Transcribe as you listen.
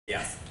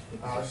Yes.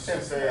 I was just going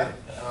to say,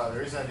 the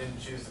reason I didn't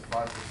choose the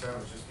 5%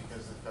 was just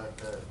because of the fact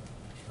that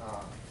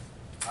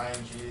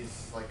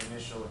ING's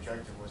initial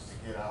objective was to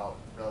get out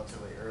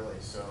relatively early.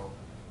 So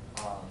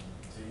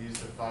to use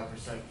the 5%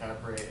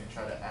 cap rate and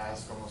try to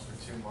ask almost for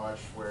too much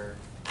where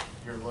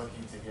you're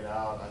looking to get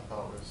out, I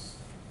thought was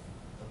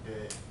a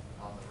bit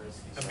on the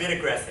risky side. A bit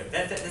aggressive.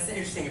 That's an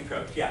interesting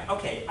approach. Yeah,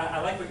 okay,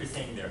 I like what you're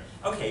saying there.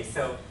 Okay,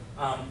 so,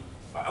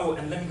 oh,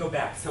 and let me go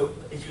back. So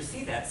as you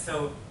see that,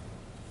 so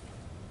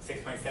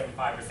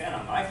 6.75%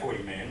 on my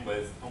 40 million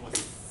was almost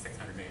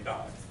 $600 million.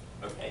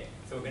 Okay,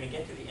 so we're going to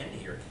get to the end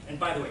here. And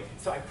by the way,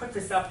 so I put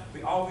this up,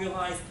 we all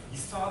realized, you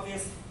saw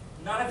this,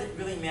 none of it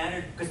really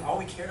mattered because all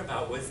we cared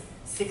about was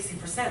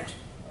 60%,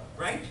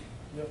 right?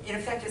 Yep. In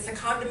effect, it's a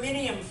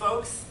condominium,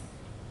 folks.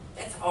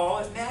 That's all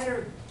that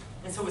mattered.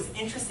 And so it was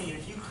interesting, and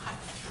if you cut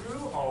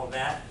through all of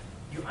that,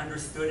 you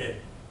understood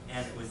it,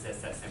 and it was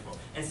just that simple.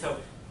 And so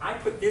I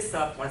put this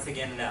up once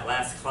again in that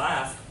last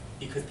class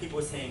because people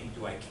were saying,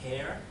 do I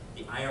care?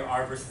 The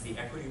IRR versus the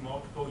equity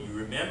multiple. You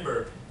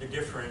remember the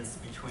difference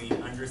between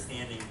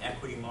understanding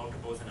equity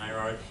multiples and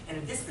IRR. And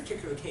in this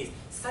particular case,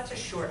 such a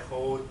short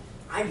hold,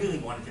 I really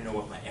wanted to know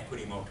what my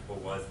equity multiple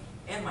was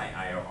and my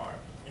IRR.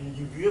 And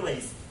you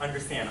really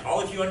understand, all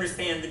of you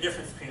understand the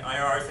difference between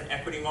IRRs and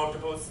equity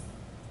multiples?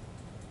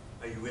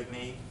 Are you with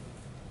me?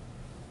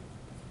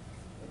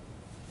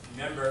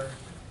 Remember,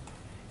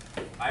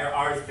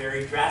 IRRs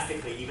vary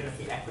drastically, even if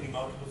the equity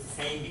multiple is the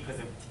same, because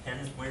it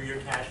depends where your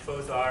cash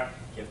flows are.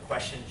 If you have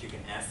questions, you can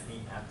ask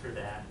me after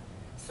that.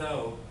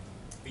 So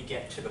we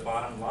get to the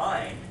bottom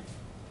line.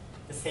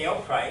 The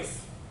sale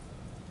price,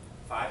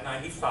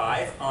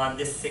 $595 on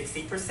this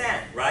 60%,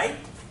 right?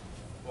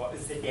 What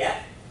was the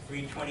debt?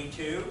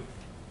 $322.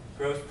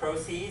 Gross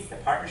proceeds, the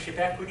partnership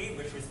equity,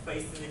 which was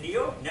placed in the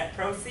deal, net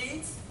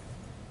proceeds.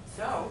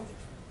 So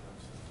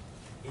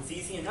it's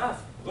easy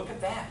enough. Look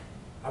at that.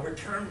 A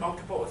return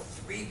multiple of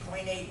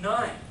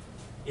 3.89.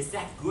 Is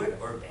that good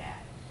or bad?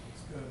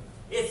 It's good.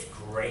 It's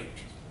great.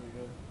 Pretty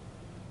good.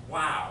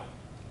 Wow.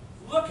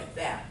 Look at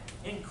that.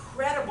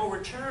 Incredible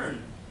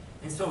return.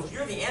 And so if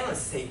you're the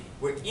analyst, say,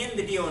 we're in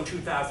the deal in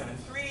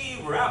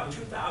 2003, we're out in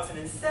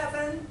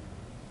 2007,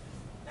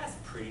 that's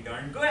pretty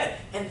darn good.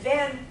 And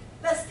then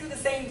let's do the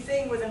same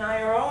thing with an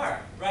IRR,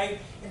 right?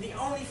 And the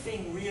only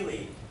thing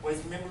really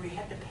was, remember, we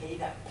had to pay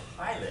that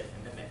pilot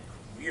and then that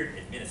weird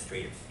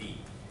administrative fee.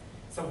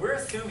 So we're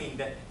assuming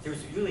that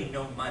there's really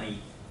no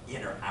money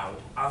in or out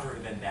other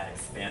than that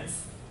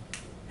expense.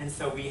 And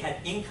so we had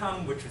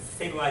income, which was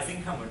stabilized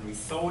income when we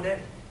sold it,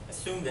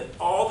 assumed that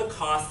all the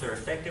costs are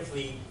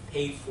effectively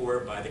paid for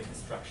by the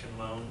construction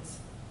loans.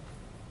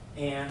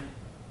 And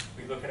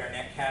we look at our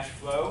net cash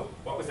flow.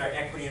 What was our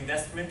equity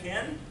investment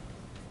in?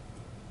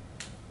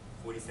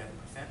 47%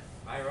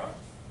 IRR.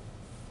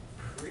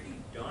 Pretty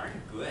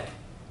darn good.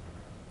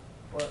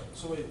 What?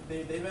 So wait,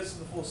 they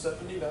invested the full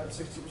 70, not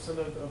 60%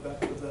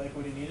 of the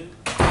equity needed?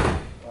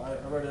 I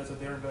read it as if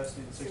they're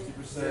investing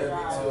 60%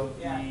 of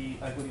the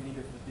equity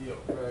needed for the deal.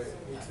 Right,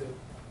 me too.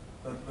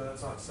 But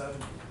that's not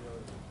 70.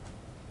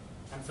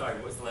 I'm sorry,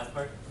 what was the last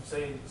part? I'm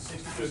saying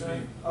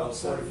 60%. About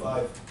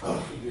 45.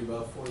 Should be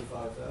about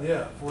 45,000.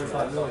 Yeah,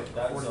 45 million.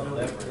 That's 40 on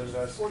million.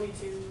 leverage.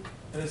 42.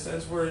 In a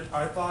sense where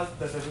I thought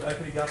that the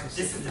equity got to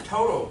 60. This is the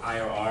total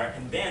IRR,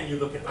 and then you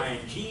look at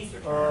ING's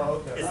return.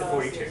 Oh, okay. It's the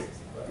 42.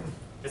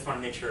 Just want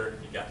to make sure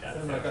you got that. I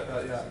got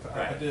that, yeah.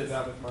 Right. I did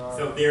that with my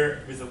So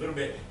there was a little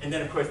bit, and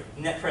then of course,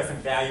 net present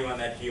value on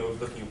that deal,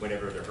 looking at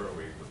whatever the hurdle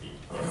rate would be.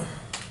 Yes.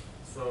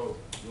 So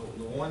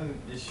the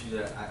one issue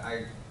that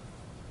I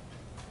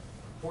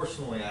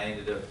proportionally I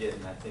ended up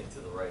getting, I think, to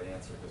the right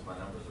answer because my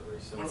numbers are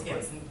very similar. Once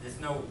again, there's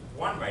no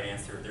one right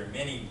answer. There are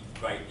many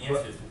right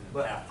answers.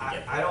 But that have to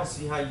get I don't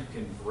see how you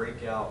can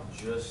break out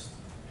just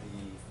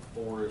the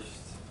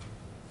Forest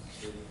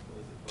City, what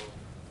is it called?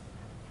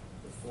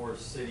 The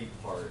Forest City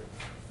part,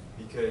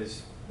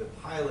 because the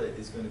pilot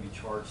is going to be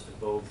charged to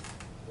both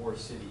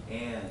Forest City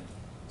and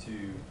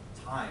to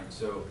Time.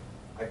 So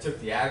I took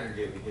the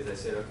aggregate because I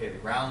said, okay, the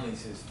ground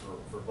lease is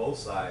for both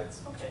sides.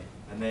 Okay.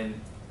 And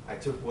then I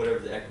took whatever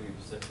the equity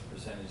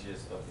percentage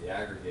is of the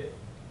aggregate,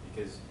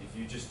 because if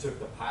you just took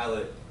the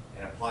pilot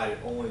and applied it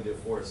only to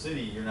Forest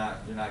City, you're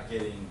not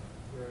getting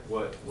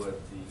what the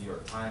New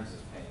York Times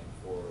is paying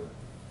for,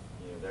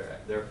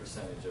 their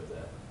percentage of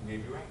that.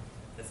 Maybe right.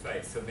 That's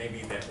right. So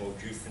maybe that will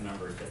juice the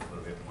numbers just a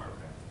little bit more.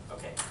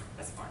 Okay,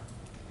 that's fine.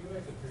 Can you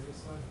make the previous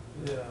slide?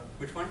 Yeah.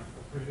 Which one?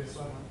 Previous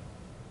one.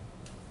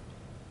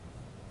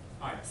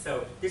 All right.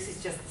 So this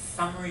is just a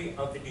summary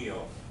of the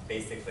deal,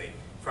 basically,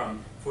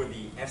 for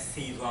the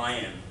FC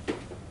Lion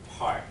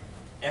part.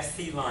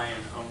 FC Lion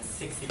owns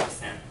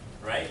 60%,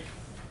 right?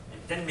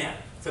 It doesn't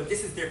matter. So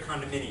this is their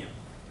condominium.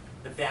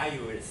 The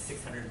value is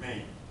 $600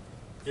 million.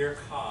 Their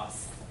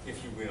cost,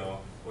 if you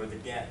will, or the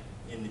debt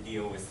in the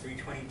deal was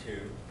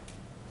 $322.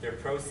 Their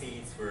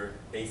proceeds were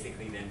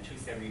basically then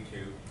 $272.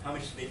 How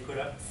much did they put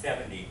up?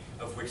 70,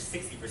 of which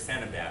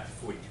 60% of that,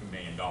 $42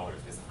 million,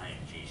 was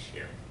ING's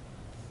share.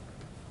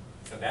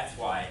 So that's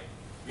why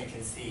we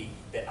can see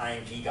that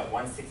ING got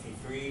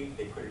 163,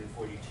 they put it in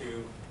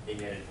 42, they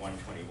netted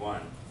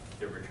 121.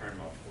 their return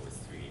multiple is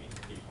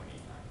 8.89.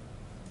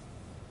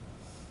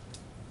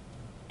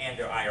 And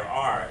their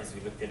IRR, as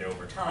we looked at it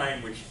over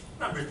time, which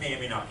numbers may or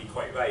may not be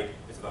quite right,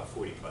 is about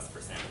 40+%.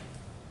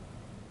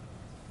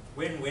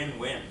 Win, win,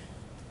 win.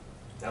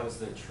 That was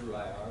the true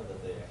IR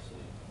that they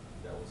actually,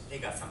 that was. They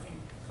got something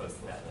close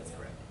to that, that's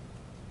correct.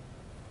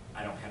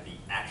 I don't have the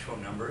actual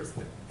numbers,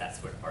 but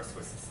that's what our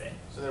sources say.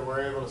 So they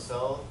were able to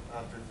sell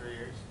after 3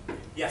 years?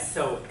 Yes,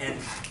 so,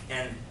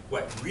 and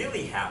what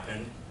really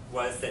happened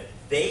was that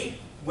they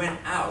went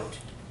out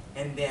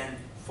and then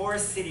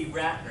Forest City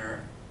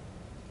Ratner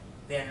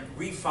then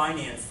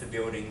refinanced the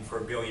building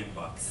for $1 billion.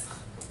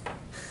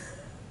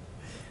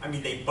 I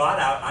mean, they bought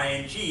out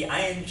ING.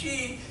 ING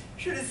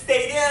should have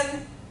stayed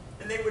in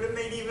and they would have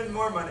made even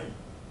more money.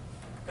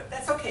 But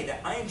that's okay,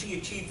 that ING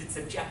achieved its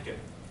objective.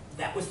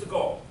 That was the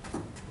goal.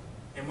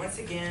 And once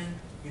again,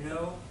 you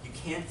know, you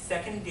can't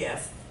second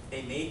guess.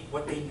 They made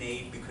what they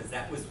made because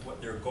that was what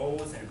their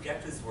goals and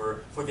objectives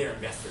were for their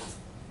investors.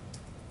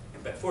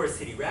 But Forest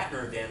City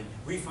Ratner then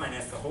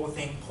refinanced the whole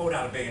thing, pulled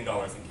out $1 billion in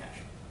cash.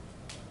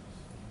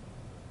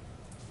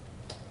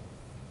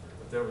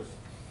 But there was,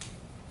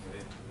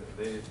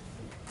 did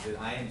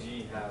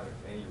ING have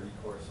any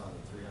recourse on the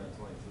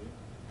 322?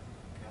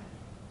 Yeah.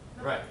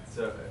 Right,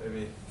 so, I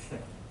mean,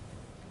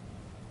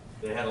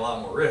 they had a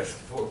lot more risk.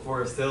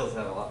 Forest Hills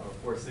had a lot more,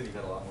 Forest City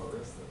had a lot more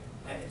risk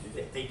than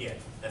ING. They did,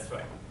 that's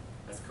right,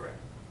 that's correct.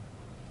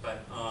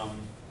 But,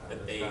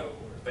 but they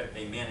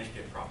managed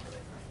it properly.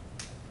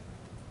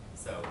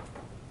 So,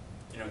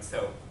 you know,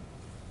 so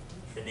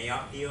the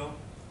NAIOP deal,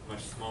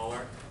 much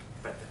smaller,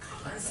 but the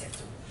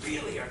concepts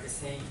really are the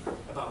same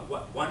about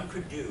what one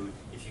could do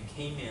if you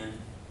came in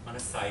on a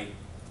site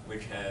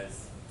which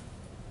has,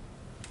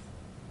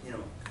 you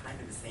know, kind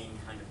of the same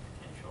kind of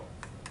potential.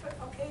 But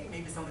okay,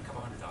 maybe it's only a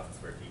couple 100,000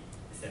 square feet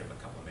instead of a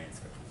couple million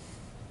square feet.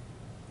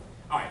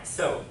 All right,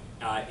 so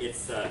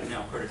it's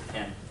now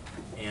 9:45,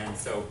 and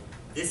so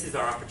this is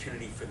our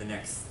opportunity for the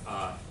next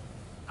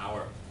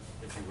hour,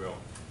 if you will,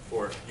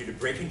 for you to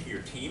break into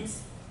your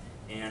teams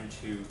and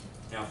to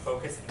now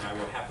focus, and I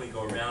will happily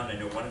go around. I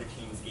know one of the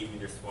teams gave me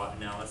their SWOT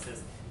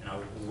analysis, and I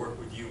will work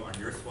with you on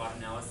your SWOT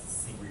analysis to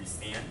see where you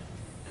stand,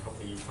 and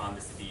hopefully you found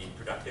this to be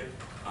productive.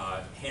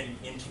 Hand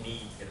in to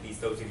me, at least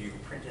those of you who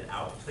printed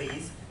out,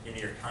 please, in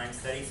your time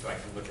study so I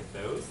can look at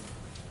those,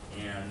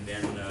 and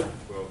then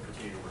we'll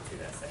continue to work through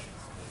that session.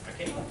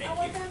 Okay, thank you.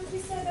 What time did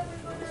you say that we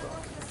were going to go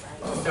to the site?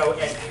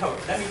 So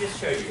let me just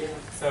show you.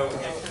 So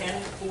at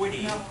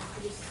 10:40, I'll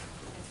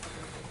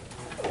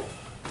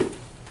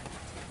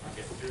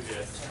get through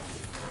this.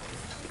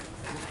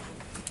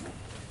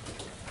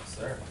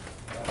 Sir.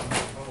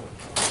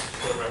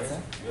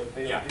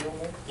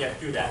 Yeah,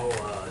 do that.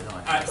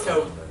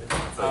 So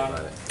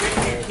break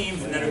into your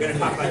teams, and then we're going to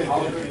talk about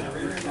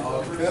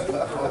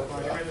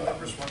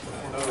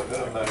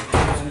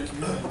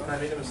I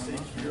made a mistake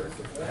here.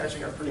 I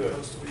actually got pretty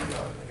close to what you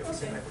got. I got the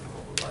same equity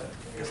multiplier. I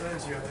guess I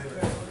didn't see that later.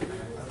 I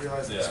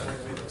realized this morning I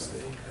made a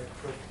mistake. I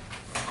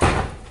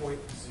put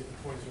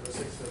 0.06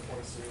 instead of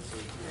 0.6, so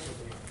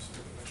something. I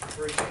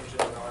prefer to change it.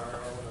 Now I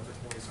went up to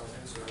 20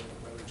 something, so I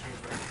would change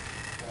my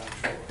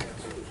actual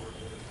answer before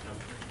I did it.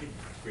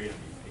 great of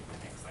you taking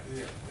things like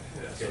Yeah,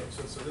 that. yeah.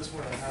 So this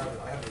one I have a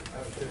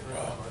different. I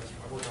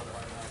worked on it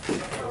right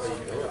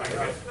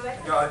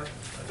now. I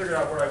figured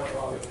out where I went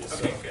wrong.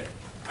 Okay, good.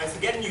 All right, so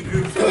get in your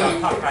groups and I'll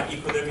talk about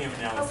equilibrium But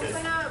analysis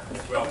we're gonna,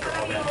 as well for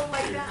all be that. all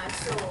like that,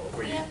 so.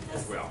 For you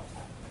as well.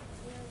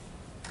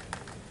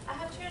 I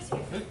have chairs here.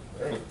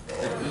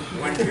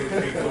 1, 2,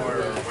 3, 4,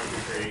 or 1, 2,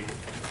 3. Does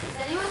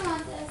anyone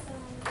want this,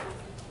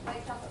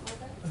 white chocolate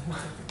mocha?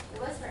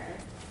 It was for her.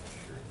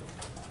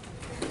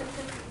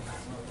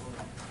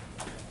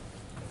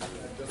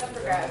 Up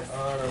for grabs.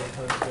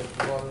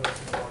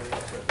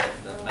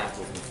 That map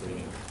was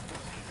misleading.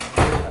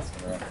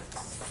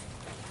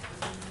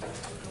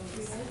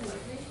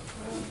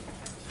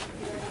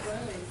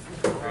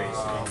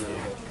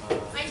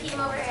 My team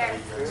over here.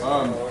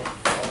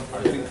 I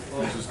think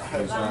this is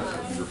not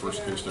your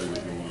first case study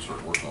that you want to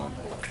start working on.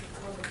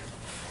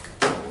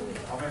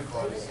 I'm in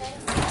close.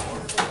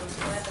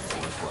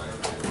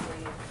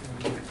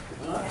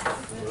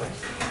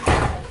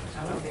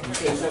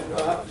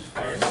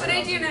 What do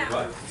I do now?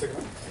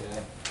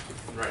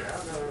 Right. I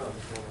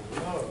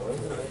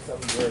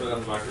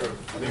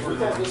think we're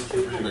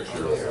next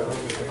year.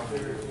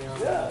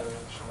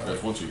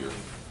 That's once a year.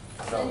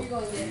 Then you're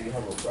going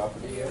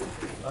there.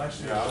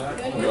 Actually,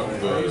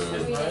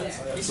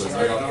 The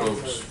NIOP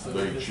folks,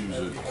 they choose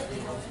it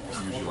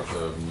usually like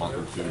a month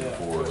or two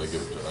before they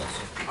give it to us.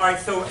 All right,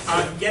 so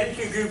get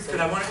into your groups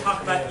because I want to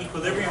talk about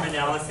equilibrium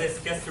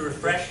analysis just to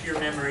refresh your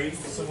memories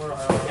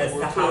as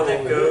to how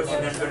that goes,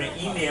 and I'm going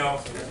to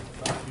email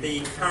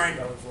the current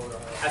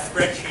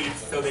spreadsheet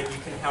so that you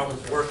can help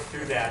work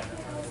through that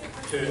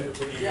to use.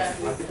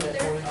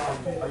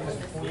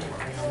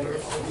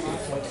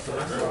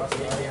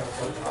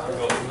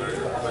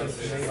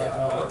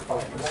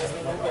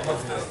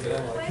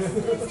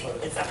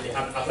 It's up to you. I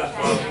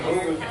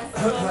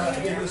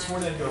did this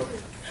morning and go,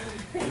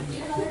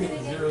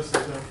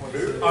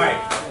 0.6. All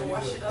right.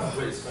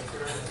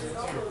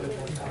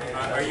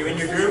 Are you in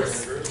your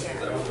groups? Are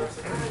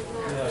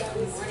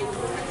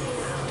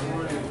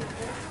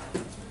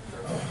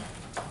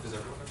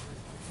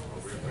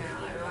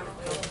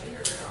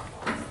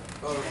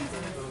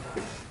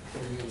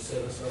you gonna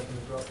set us up in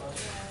the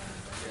Dropbox?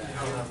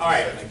 All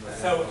right,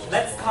 so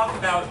let's talk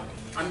about,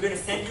 I'm going to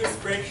send you a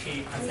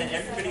spreadsheet. I'm sending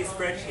everybody a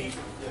spreadsheet.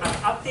 I'm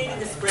updating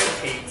the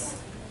spreadsheets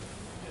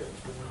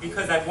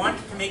because I want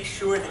to make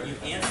sure that you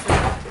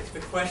answer the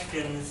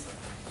questions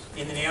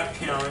in the NAIOP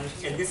challenge,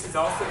 and this is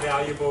also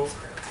valuable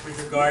with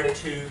regard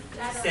to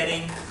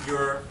setting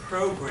your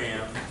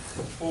program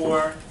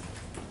for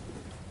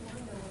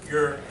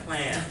your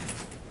plan.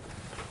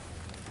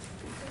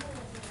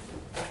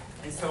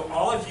 And so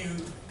all of you,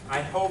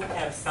 I hope,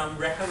 have some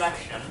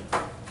recollection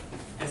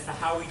as to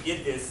how we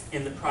did this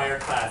in the prior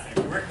class. And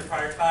if you weren't in the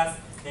prior class,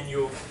 then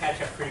you'll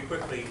catch up pretty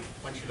quickly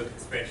once you look at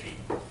the spreadsheet.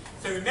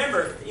 So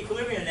remember, the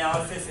equilibrium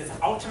analysis is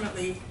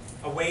ultimately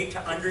a way to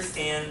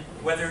understand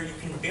whether you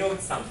can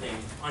build something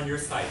on your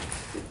site.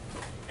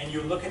 And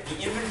you look at the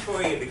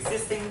inventory of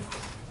existing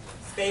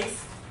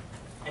space,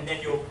 and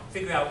then you'll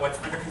figure out what's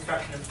under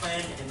construction and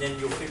planned, and then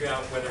you'll figure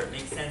out whether it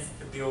makes sense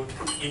to build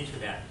into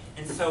that.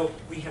 And so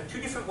we have two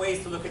different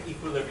ways to look at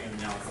equilibrium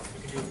analysis.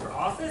 We can do it for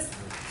office,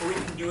 or we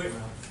can do it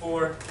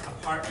for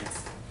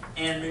apartments.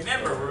 And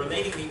remember, we're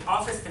relating the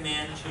office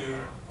demand to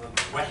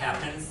what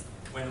happens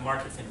when the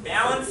market's in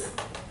balance.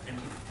 And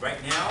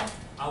right now,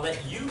 I'll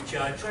let you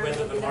judge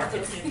whether the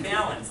market's in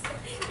balance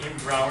in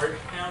Broward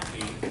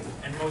County,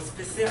 and most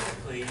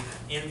specifically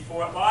in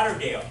Fort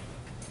Lauderdale.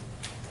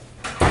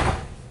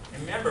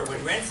 Remember,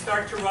 when rents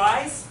start to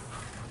rise,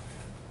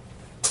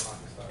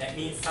 that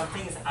means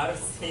something's out of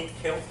sync,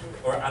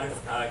 or out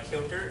of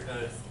kilter,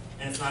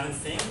 and it's not in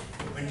sync.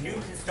 When new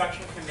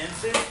construction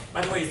commences,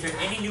 by the way, is there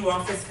any new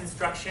office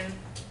construction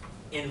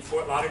in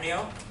Fort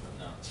Lauderdale?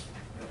 No.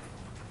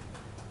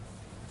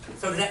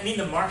 So does that mean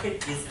the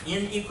market is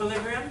in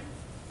equilibrium?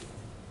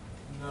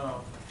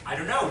 No. I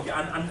don't know.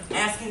 I'm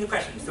asking the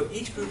question. So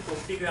each group will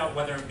figure out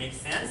whether it makes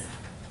sense.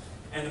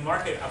 And the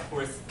market, of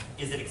course,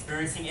 is it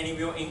experiencing any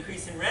real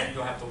increase in rent?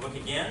 You'll have to look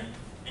again.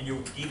 And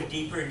you'll dig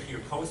deeper into your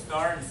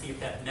CoStar and see if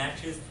that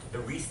matches the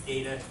REE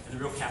data and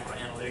the real capital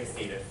analytics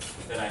data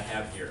that I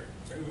have here.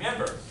 So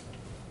remember,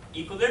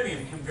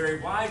 equilibrium can vary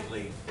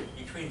widely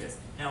between this.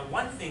 Now,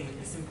 one thing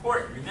is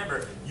important.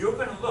 Remember, you're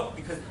going to look,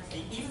 because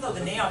even though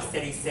the NAIOP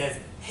study says,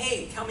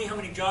 hey, tell me how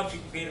many jobs you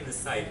can create on this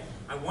site,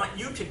 I want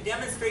you to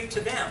demonstrate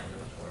to them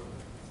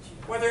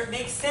whether it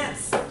makes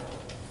sense.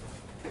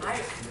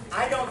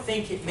 I don't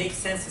think it makes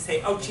sense to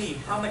say, oh, gee,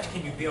 how much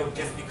can you build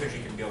just because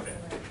you can build it?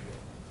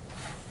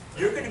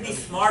 You're going to be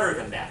smarter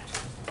than that.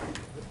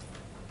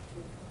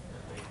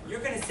 You're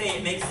going to say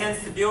it makes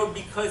sense to build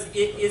because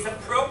it is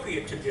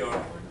appropriate to build,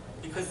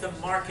 because the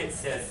market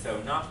says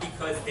so, not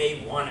because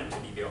they want it to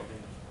be built.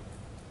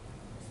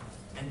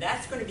 And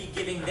that's going to be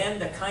giving them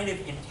the kind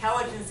of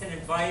intelligence and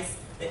advice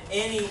that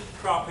any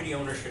property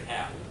owner should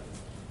have.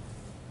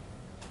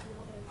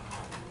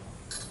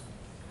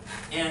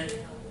 And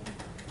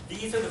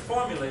these are the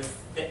formulas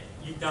that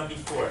you've done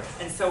before.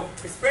 And so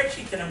the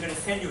spreadsheet that I'm going to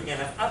send you again,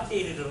 I've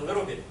updated it a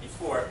little bit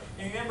before.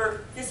 And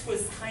remember, this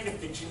was kind of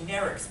the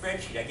generic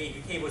spreadsheet. I gave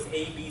you tables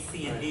A, B,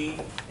 C, and D.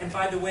 And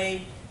by the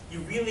way,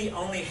 you really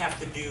only have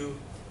to do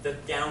the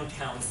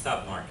downtown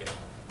submarket.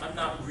 I'm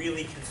not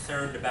really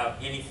concerned about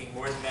anything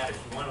more than that.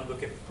 If you want to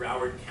look at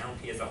Broward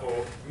County as a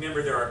whole,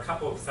 remember there are a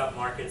couple of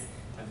submarkets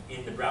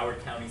in the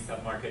Broward County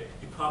submarket.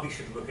 You probably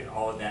should look at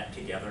all of that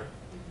together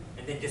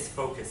and then just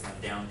focus on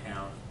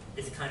downtown.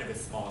 It's kind of a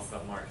small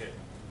submarket.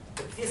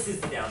 But this is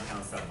the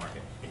downtown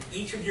submarket. In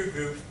each of your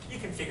groups, you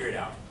can figure it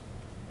out.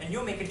 And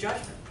you'll make a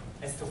judgment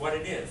as to what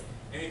it is.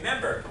 And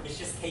remember, it's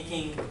just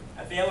taking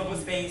available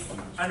space,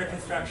 under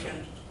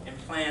construction, and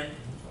plan,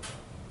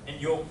 and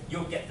you'll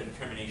get the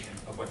determination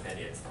of what that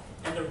is.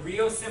 And the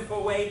real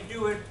simple way to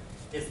do it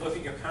is look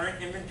at your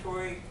current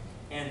inventory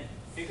and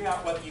figure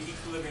out what the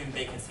equilibrium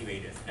vacancy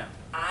rate is. Now,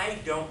 I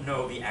don't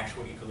know the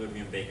actual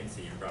equilibrium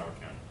vacancy in Broward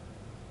County.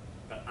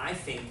 But I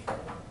think,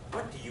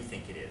 what do you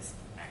think it is,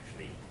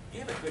 actually? Do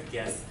you have a good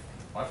guess?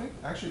 I think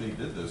actually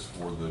they did this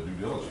for the due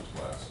diligence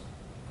class,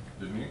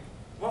 didn't you?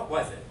 What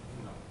was it?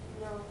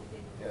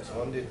 Yeah,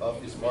 so on the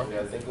office market,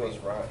 I think it was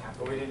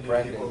But we didn't do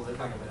Brandon.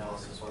 equilibrium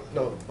analysis.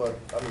 No, but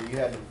I mean, you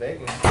had the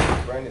vacancy.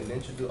 Brandon,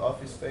 didn't you do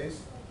office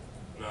space?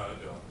 No, I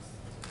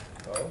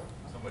don't. Oh,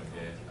 Somebody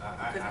did. I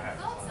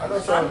have. I know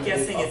I'm someone did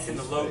guessing it's in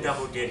the office low space.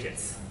 double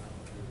digits.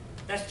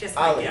 That's just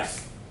my Alex.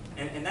 guess.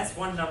 And that's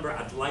one number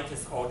I'd like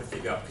us all to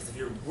figure out, because if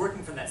you're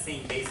working from that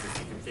same basis,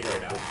 you can figure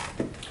it out.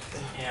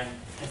 And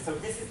so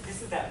this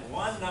is that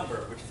one number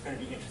which is going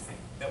to be interesting,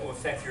 that will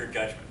affect your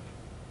judgment.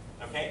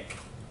 Okay?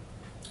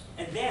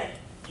 And then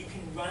you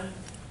can run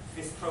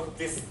this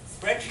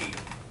spreadsheet,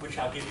 which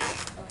I'll give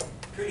you,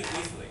 pretty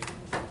easily.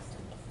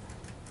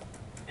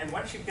 And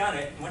once you've done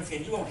it, once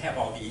again, you won't have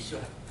all these, you'll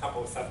have a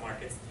couple of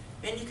submarkets.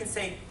 Then you can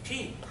say,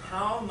 gee,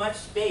 how much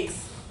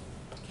space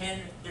can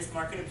this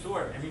market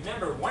absorb? And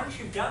remember, once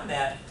you've done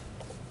that,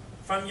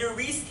 from your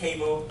REE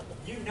table,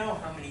 you know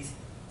how many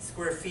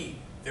square feet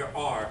there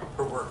are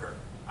per worker.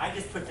 I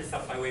just put this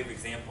up by way of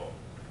example.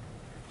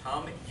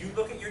 You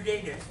look at your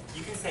data,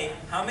 you can say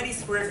how many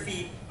square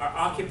feet are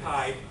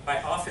occupied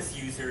by office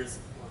users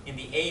in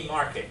the A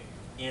market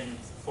in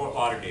Fort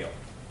Lauderdale.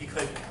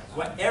 Because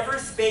whatever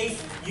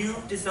space you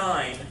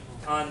design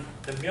on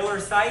the Miller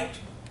site,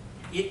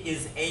 it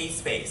is A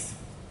space.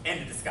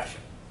 End of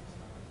discussion.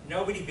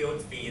 Nobody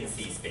builds B and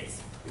C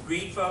space.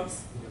 Agreed,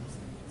 folks?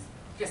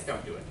 Just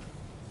don't do it.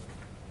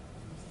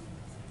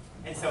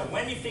 And so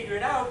when you figure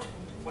it out,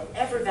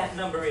 whatever that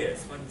number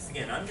is, once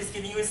again, I'm just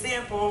giving you a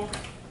sample,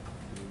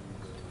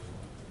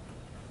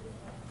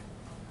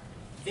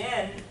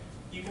 then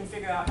you can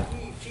figure out,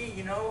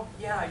 gee,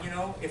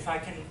 if I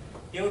can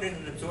build it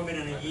and absorb it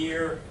in a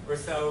year or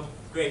so,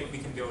 great, we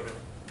can build it.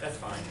 That's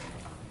fine.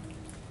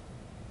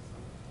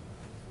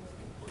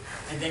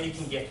 And then you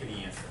can get to the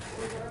answer.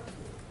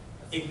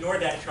 Ignore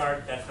that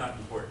chart, that's not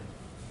important.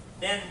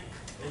 Then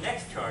the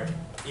next chart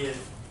is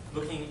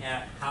looking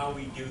at how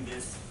we do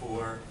this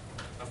for,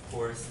 of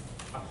course,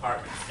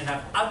 apartments. And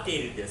I've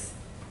updated this.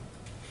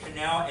 And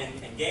now,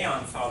 and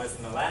Gayon saw this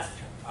in the last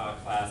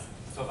class,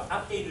 so I've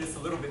updated this a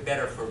little bit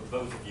better for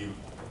both of you.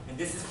 And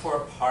this is for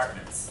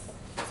apartments.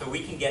 So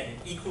we can get an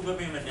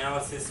equilibrium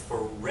analysis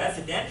for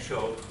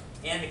residential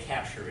and a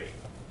capture rate.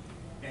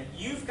 And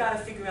you've got to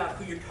figure out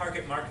who your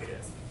target market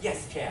is.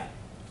 Yes, Chad?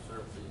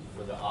 Sir,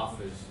 for the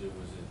office, it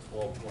was a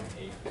 12.8%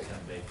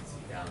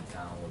 vacancy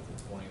downtown with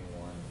a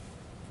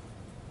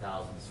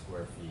 21,000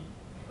 square feet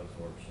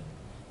absorption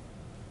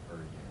per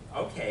year.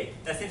 Okay,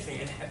 that's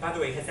interesting. And by the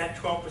way, has that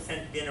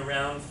 12% been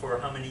around for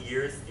how many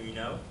years? Do you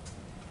know?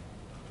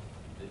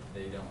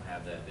 They don't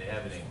have that. They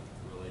have it in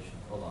relation.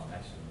 Hold on,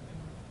 actually.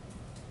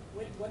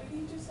 What did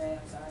he just say?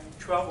 I'm sorry.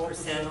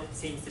 12%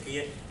 seems to be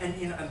it. And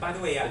and by the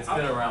way, It's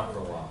been around for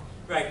a while.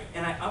 Right,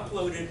 and I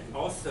uploaded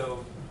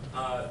also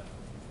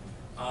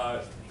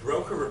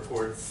broker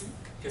reports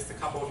just a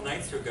couple of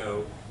nights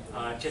ago.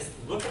 Just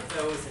look at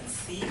those and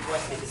see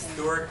what the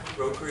historic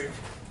brokerage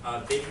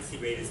vacancy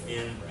rate has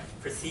been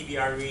for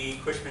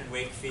CBRE, Cushman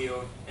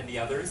Wakefield, and the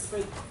others. For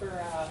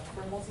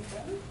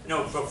multi-family?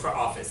 No, for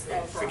office.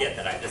 Oh, Forget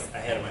that. I just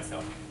ahead of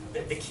myself.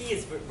 The key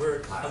is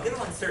we're a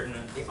little uncertain.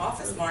 The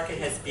office market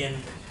has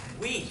been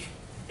weak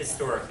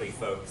historically,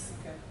 folks.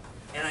 Okay.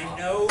 And I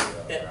know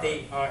that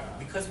they are,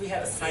 because we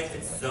have a site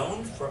that's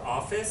zoned for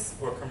office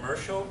or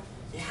commercial,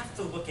 you have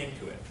to look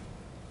into it.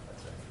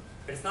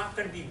 But it's not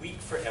going to be weak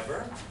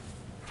forever.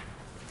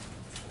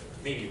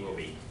 Maybe it will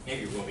be.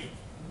 Maybe it will be.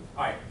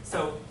 All right.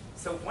 So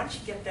once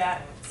you get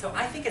that, so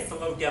I think it's the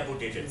low double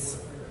digits.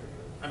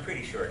 I'm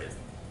pretty sure it is.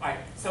 All right.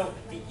 So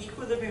the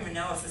equilibrium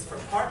analysis for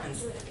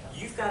apartments,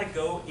 you've got to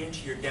go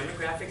into your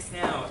demographics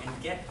now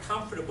and get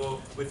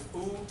comfortable with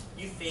who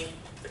you think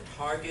the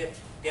target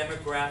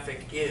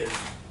demographic is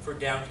for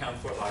downtown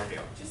Fort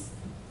Lauderdale. Just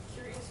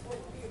curious, what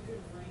would be a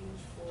good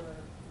range for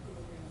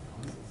equilibrium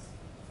analysis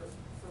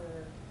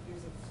for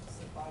years of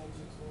supply and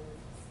absorb?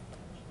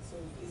 So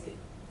is it,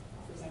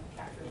 for example,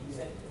 capture, you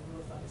said the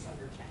rule of thumb is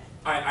under 10.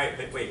 All right,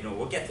 but wait, no,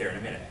 we'll get there in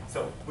a minute.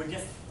 So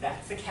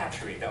that's the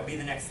capture rate. That'll be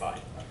the next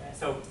slide. Okay.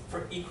 So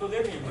for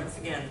equilibrium, once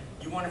again,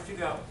 you want to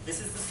figure out, this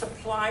is the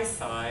supply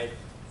side.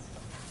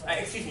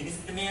 Excuse me, this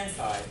is demand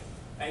side.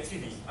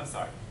 Excuse me, I'm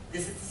sorry.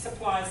 This is the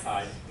supply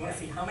side. You want to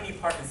see how many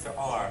apartments there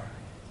are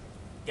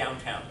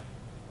downtown.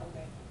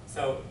 Okay.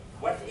 So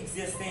what's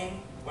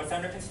existing, what's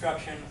under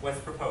construction, what's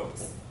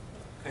proposed.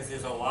 Because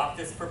there's a lot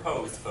that's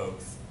proposed,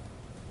 folks.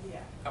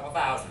 Yeah. A couple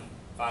thousand,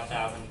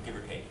 5,000, give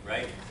or take,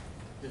 right?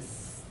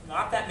 There's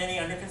not that many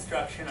under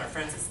construction. Our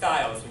friends at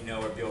Styles, we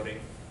know, are building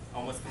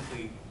almost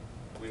complete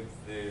with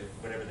the,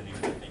 whatever the new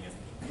thing is,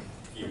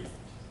 Fused.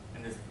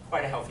 And there's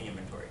quite a healthy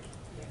inventory.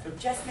 So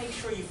just make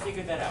sure you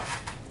figure that out.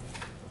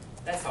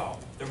 That's all.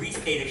 The REE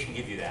data should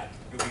give you that.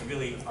 You'll be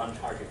really on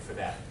target for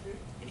that.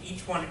 And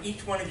each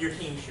one of your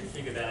teams should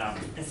figure that out.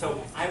 And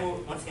so I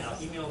will, once again,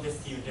 I'll email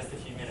this to you in just a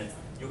few minutes.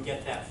 You'll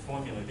get that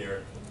formula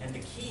there. And the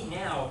key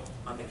now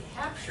on the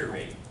capture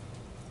rate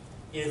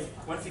is,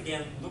 once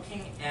again,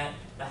 looking at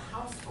the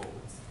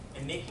households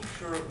and making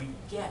sure we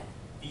get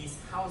these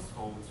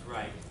households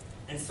right.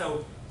 And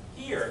so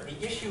here,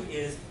 the issue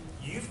is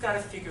you've got to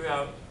figure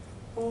out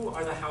who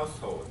are the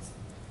households.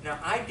 Now,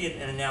 I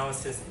did an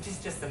analysis, this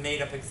is just a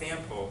made-up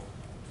example.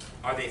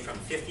 Are they from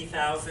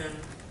 50,000,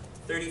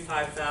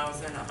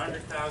 35,000,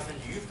 100,000?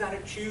 You've got to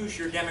choose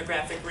your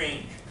demographic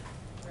range.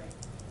 Right.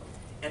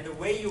 And the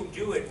way you'll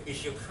do it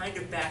is you'll kind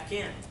of back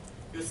in.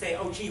 You'll say,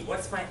 oh, gee,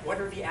 what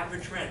are the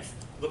average rents?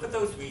 Look at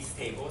those REE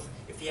tables.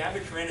 If the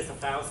average rent is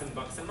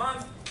 $1,000 a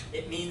month,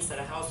 it means that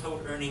a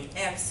household earning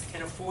X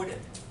can afford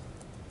it.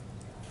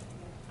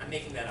 I'm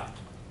making that up.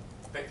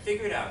 But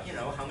figure it out,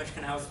 how much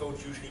can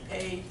households usually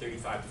pay,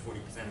 35 to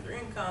 40% of their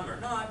income or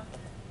not.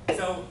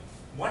 So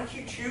once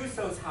you choose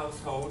those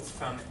households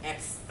from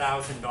X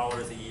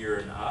 $1,000 a year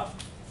and up,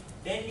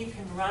 then you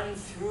can run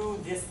through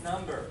this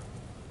number.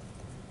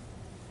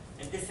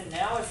 And this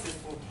analysis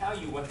will tell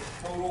you what the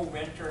total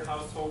renter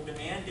household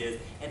demand is.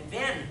 And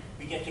then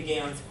we get to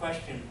Gaon's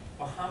question,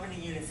 well, how many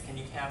units can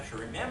you capture?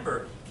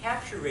 Remember,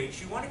 capture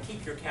rates, you want to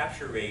keep your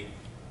capture rate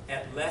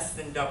at less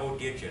than double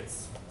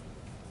digits.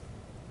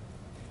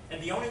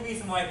 And the only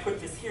reason why I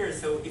put this here is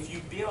so if you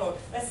build,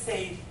 let's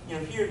say, you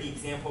know, here the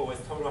example was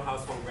total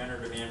household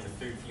renter demand was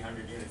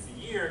 3,300 units a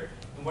year.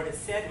 And what it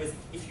said was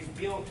if you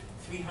built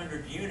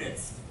 300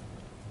 units,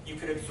 you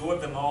could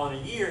absorb them all in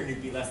a year and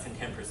it'd be less than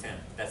 10%.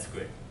 That's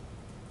good.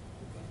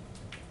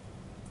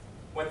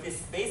 What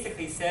this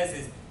basically says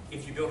is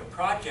if you built a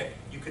project,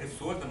 you could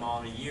absorb them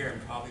all in a year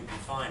and probably be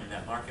fine in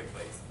that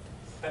marketplace.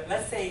 But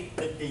let's say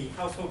that the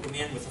household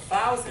demand was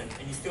 1,000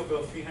 and you still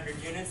built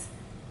 300 units,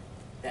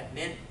 that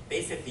meant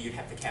basically you'd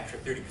have to capture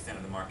 30%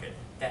 of the market.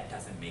 That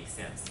doesn't make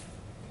sense.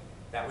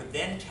 That would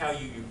then tell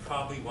you you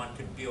probably want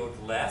to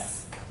build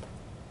less,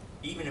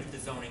 even if the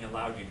zoning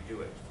allowed you to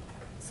do it.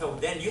 So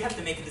then you have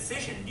to make a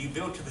decision. Do you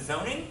build to the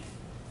zoning?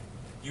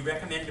 Do you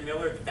recommend to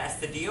Miller that that's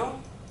the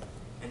deal?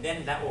 And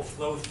then that will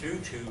flow through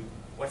to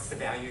what's the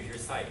value of your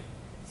site.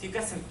 So you've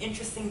got some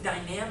interesting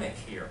dynamic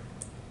here.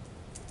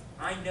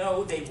 I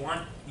know they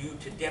want you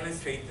to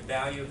demonstrate the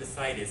value of the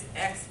site is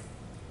X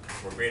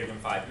or greater than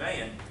 5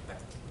 million,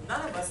 but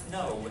none of us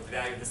know what the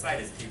value of the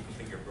site is until you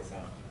complete your pro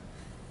forma.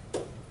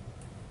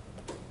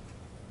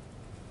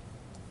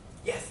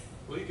 Yes?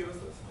 Will you give us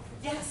this?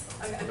 Yes,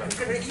 I'm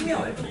going to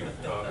email it to you.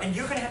 And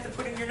you're going to have to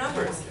put in your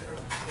numbers.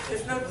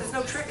 There's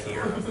no trick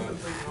here.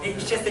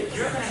 It's just that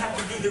you're going to have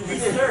to do the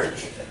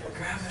research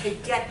to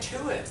get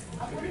to it.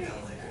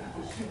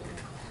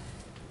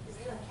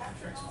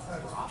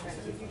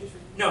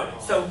 No,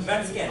 so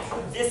once again,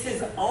 this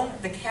is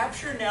the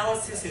capture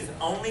analysis is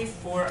only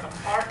for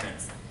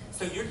apartments.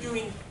 So you're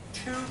doing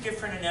two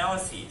different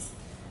analyses.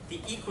 The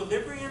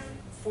equilibrium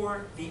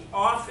for the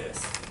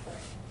office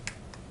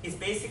is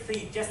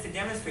basically just to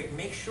demonstrate and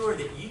make sure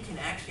that you can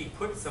actually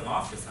put some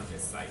office on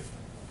this site.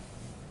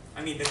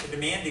 I mean, that the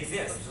demand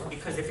exists.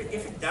 Because if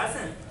it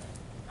doesn't,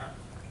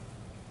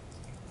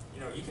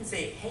 you know, you can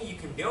say, hey, you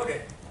can build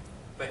it,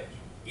 but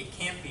it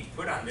can't be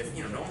put on this.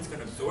 You know, no one's going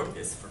to absorb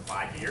this for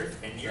 5 years,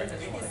 10 years,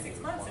 maybe 6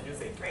 months, and you'll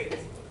say, great.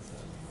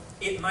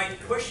 It might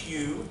push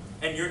you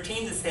and your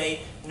team to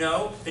say,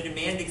 no, the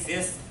demand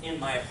exists in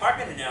my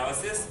apartment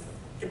analysis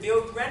to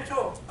build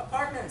rental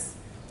apartments.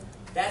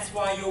 That's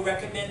why you'll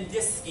recommend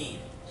this scheme.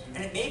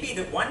 And it may be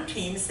that one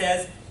team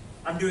says,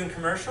 I'm doing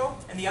commercial,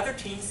 and the other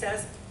team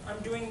says, I'm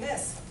doing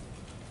this.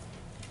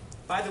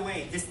 By the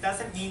way, this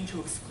doesn't mean to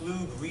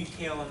exclude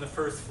retail on the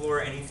first floor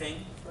or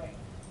anything. Right.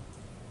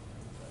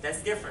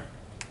 That's different.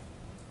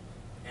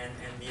 And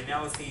the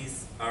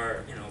analyses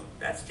are, you know,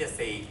 that's just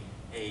a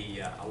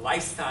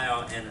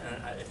lifestyle and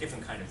a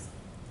different kind of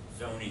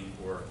zoning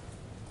or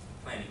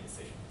planning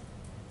decision.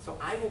 So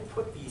I will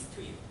put these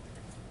to you,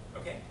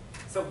 okay?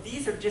 So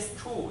these are just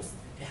tools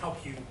to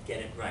help you get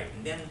it right,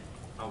 and then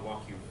I'll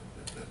walk you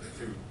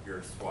through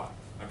your SWOT,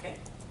 okay?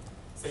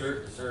 So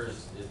Sir,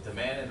 is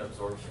demand and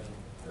absorption,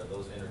 are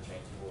those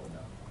interchangeable or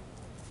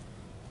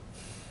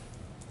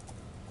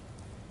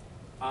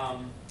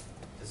no?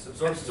 This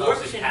absorption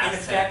absorption in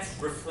effect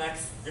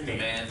reflects demand.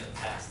 Demand in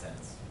past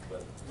tense,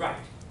 but. Right.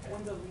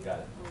 When's the lead? Got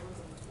it. Or when's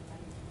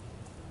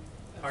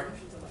the Pardon?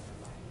 absorption's a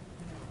lagging?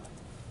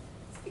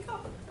 Speak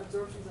up.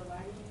 Absorption's a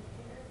lagging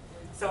indicator?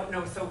 So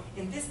no. So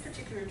in this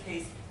particular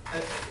case,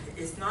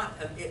 it's not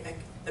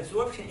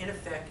absorption. In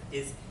effect,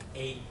 is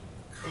a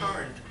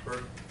current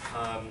or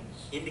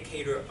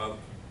indicator of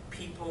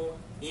people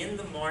in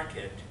the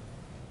market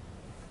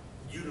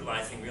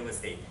utilizing real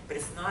estate, but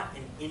it's not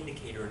an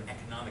indicator, an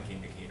economic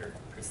indicator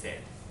per se.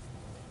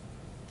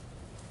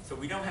 So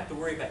we don't have to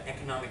worry about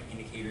economic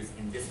indicators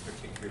in this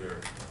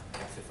particular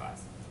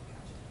exercise.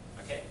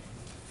 Okay?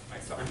 All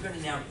right, so I'm going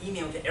to now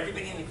email to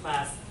everybody in the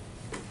class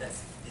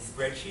that's the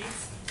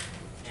spreadsheets,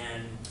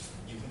 and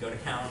you can go to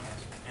count,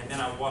 and then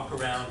I'll walk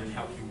around and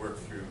help you work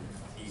through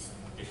these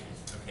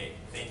issues. Okay,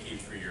 thank you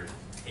for your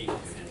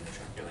patience in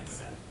dealing with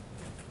that.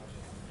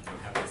 We'll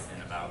have this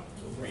in about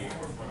 3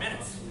 or 4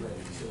 minutes.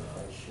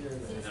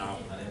 And then I'll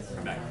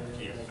come back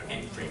to you.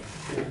 Okay, great.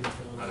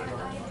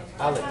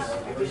 Alex,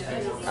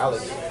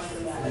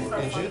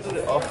 did you do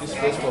the office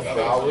space for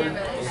Howard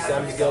in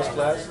San Miguel's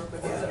class?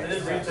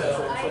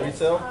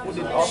 Retail? Who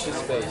did office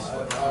space?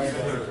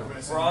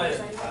 Brian,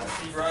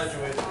 he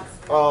graduated.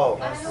 Oh,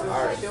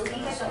 alright.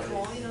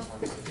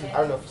 I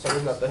don't know, for some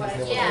reason I thought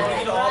his name was I Brian.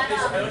 need an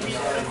office, I don't need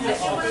an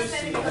office,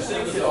 I said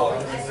it was the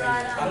office. I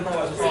don't know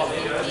why it's wrong,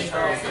 maybe I think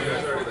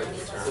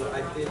So I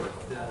did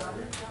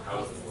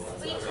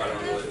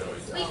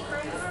Wait,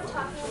 we're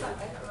talking about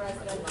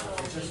residential.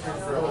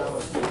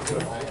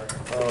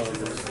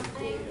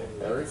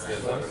 Eric?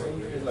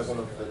 He's like one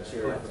of the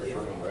chairs for the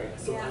room, right?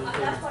 Yeah,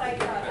 that's what I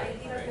thought. I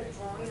think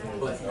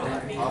like the drawing.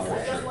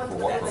 For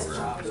what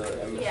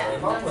program? Yeah.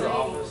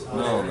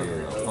 No,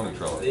 Tony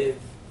Trello.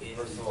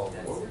 First of all,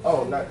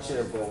 Oh, not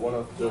chair, but one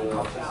of the, when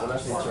I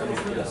say chair, I mean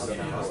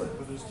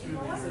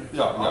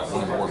Yeah, one of the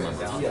board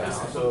members. yeah,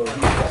 so.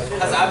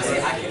 because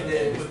obviously I can do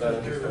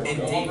in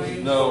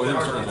deep. No, he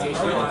was certainly.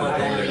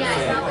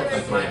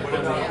 Yeah,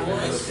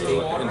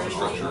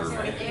 infrastructure group.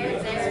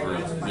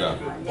 Yeah.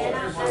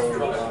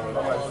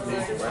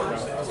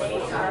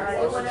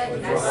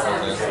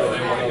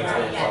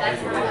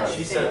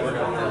 She said we're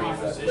gonna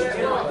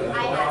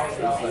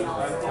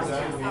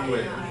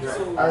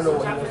I don't know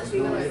what he wants to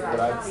do with it,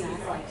 but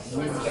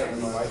we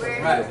certainly like to do a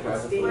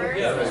project for it.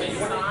 They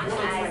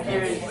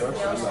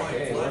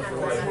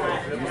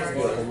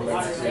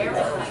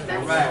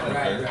have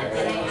abandoned it.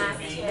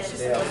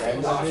 Yeah, I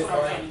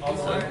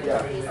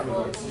mean, at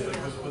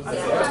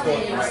that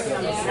point,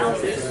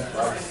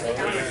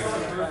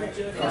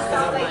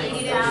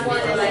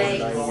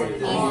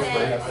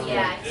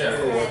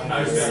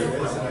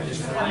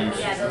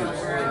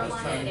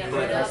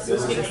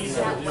 we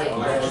sent the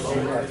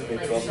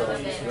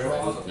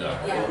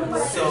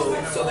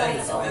So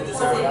then this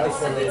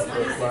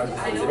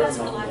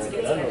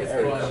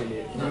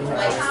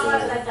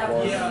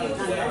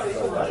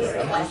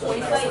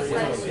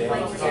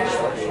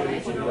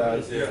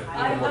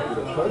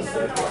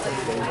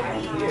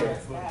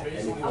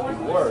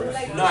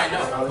No, I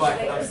know, but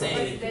I'm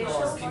saying people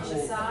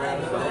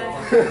rather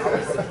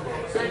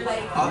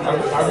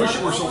I wish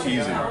it were so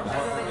easy.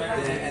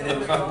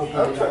 I'm trying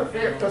to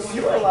figure because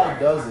ULI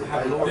does it.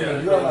 Like, I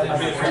mean, ULI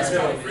has a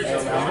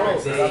and I know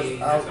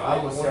because I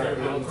was saying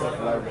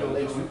like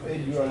relates. We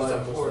paid ULI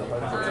almost $100.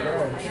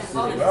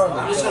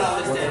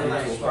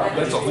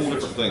 That's a whole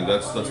different thing.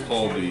 That's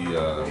called the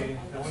yeah.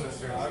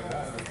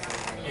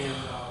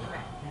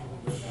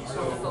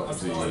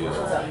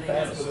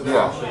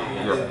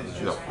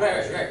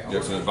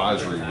 It's an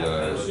advisory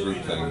group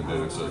thing, but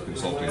it's a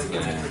consulting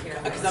thing.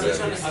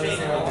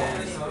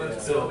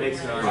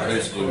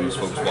 Basically, these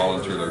folks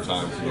volunteer their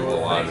time to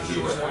ULI to do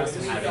that.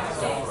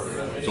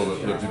 So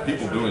the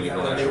people doing it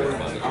don't actually have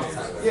money.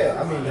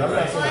 Yeah, I mean, I'm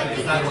not saying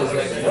it's not just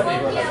it's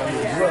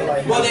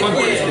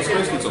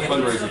basically it's a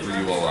fundraiser for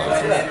ULI.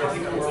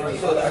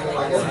 So I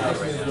guess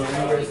when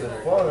you raise the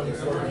fund,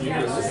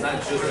 it's not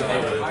just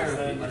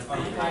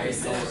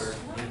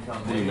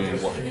What do you mean?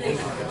 What?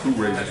 Who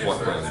raises what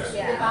funds?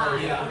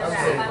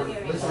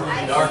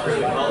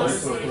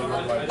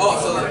 Oh,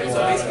 so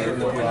basically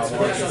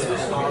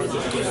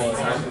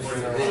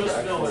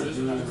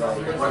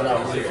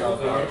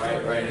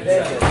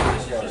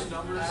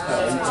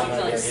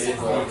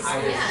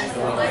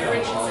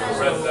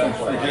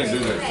You can't do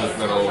that because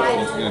that'll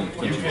once again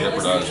potentially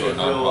jeopardize our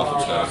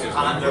nonprofit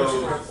status.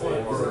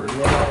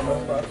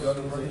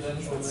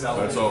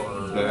 That's all.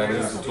 That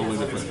is a totally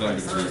different thing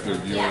because they're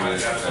viewing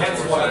it as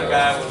more like a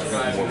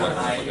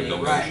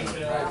donation.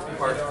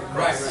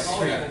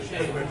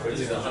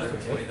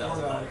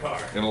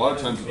 And a lot of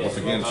times, once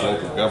again, it's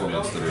local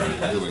governments that are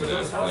doing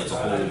that. And it's a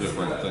whole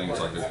different thing. It's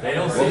like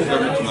local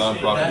government to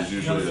nonprofit is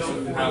usually an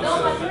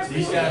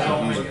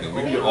easy thing.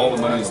 We can get all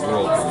the money in the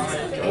world from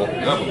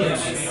local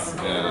governments,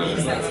 and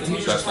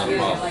that's not a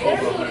problem.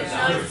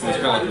 It's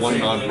kind of like one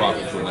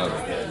nonprofit to another,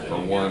 or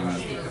one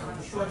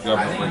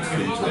government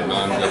entity to a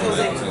non-government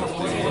entity.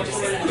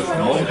 The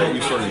moment that we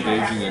start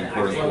engaging in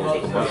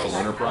quote-unquote commercial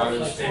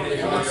enterprise, it's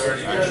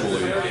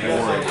actually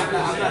for-profit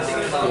company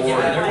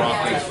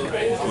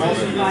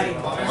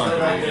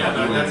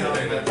doing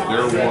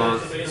their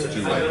work to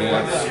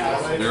enhance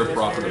their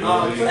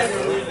profitability.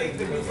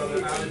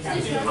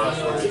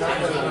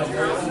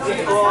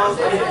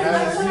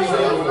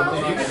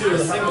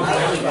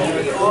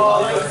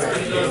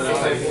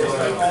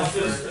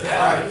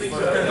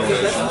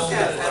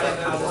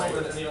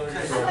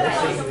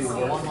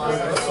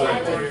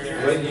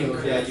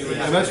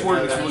 And that's where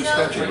it's really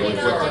sketchy really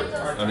quickly.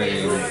 I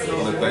mean,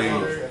 that they,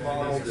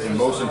 in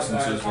most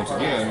instances, once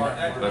again,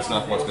 that's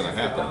not what's going to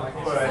happen.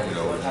 You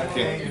know,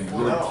 you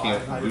really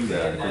can't do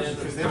that if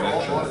there's a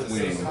connection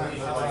between.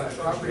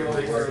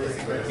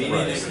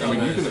 Right. I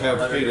mean, you can have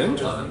paid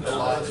interns.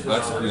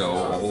 That's, you know,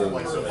 a whole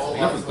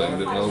different thing.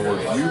 That, in other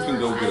words, you can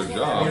go get a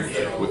job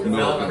with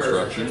middle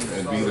construction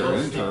and be their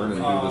intern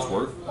and do this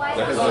work.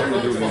 That has nothing to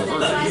do with the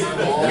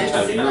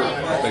university. You're a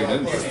paid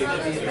intern.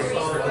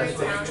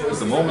 At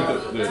the moment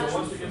that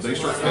they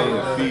start paying a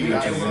fee to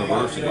the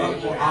university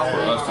for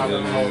us to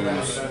then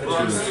use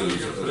students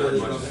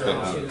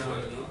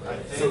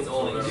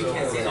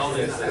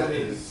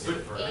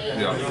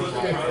yeah,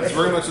 it's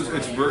very much.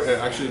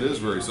 Actually, it is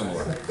very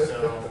similar.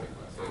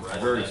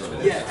 Very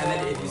similar. Yeah, and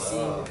then if you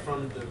see from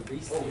the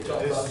recent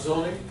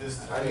zoning,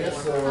 I guess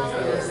so.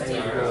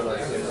 Yep.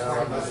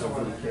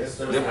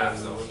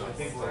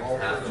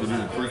 So do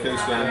 3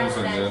 case studies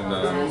and then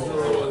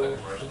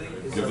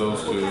give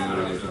those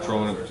to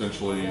Trone and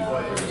potentially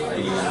put it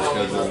in the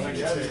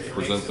schedule,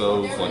 present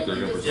those like they're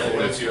going to present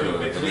this.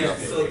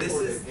 So this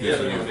is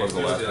part of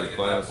the last day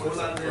class,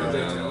 and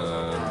then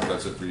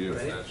that's it for you for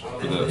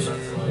this.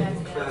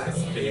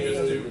 Can you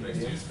just do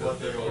mixed use build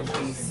there?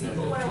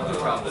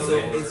 So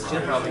it's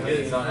generally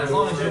good. As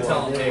long as you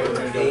tell them, hey, we're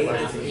going to do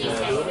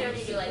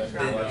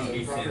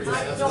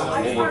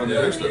Well, we're going to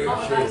fix it.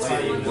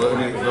 Well, I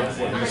mean,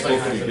 what you're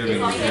supposed to be giving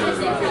here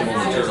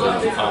momentarily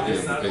is a copy of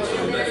the case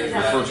study,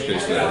 your first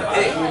case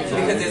study. So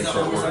we can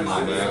start working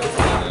on that,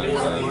 and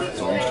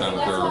so each time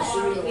that they're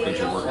since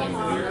you're working in the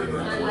week and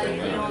then working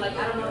You know, out. like,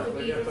 I don't know if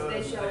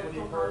they show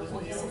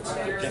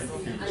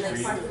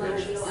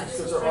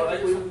Because our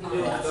equity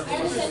needed, that's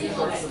what we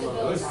started from.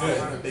 Looks good.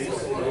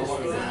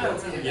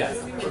 Yes.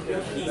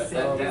 He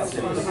said that's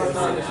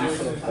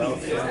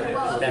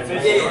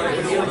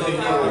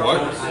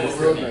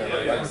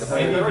What?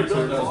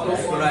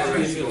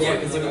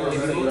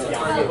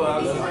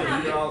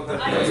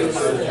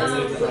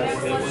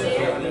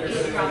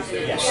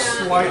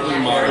 Slightly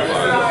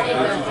modified.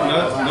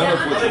 None of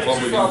which will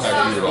probably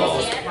impact you at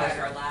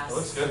all.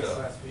 Looks good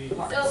though.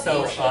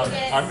 So,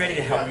 I'm ready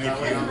to help give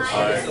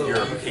you,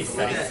 your case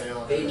studies,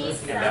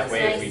 and that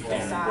way we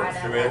can work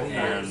through it,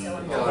 and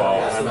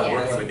while I'm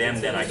working with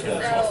them, then I can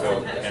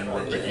also then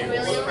work with you,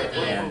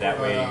 and that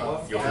way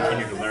you'll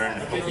continue to learn,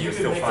 and hopefully you'll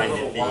still find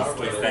that these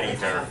case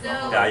studies are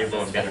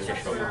valuable and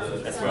beneficial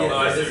as well. No,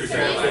 I see what you're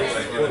saying,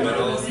 like in the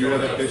middle. Do you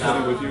have that case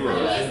study with you, or? I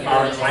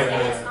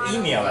will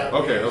email it.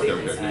 Okay.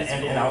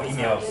 And I'll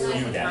email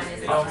you that.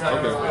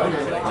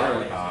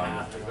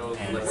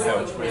 And so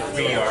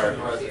we are,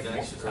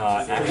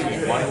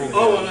 actually one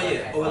will be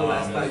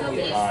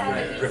on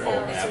Ripple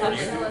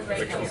Avenue,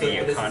 which will be a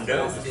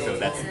condo, so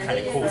that's kind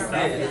of cool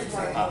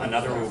stuff.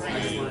 Another will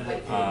be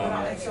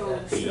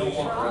the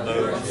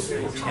Lowe's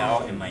Hotel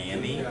in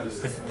Miami,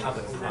 because it's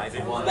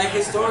public-private. Like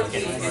historically,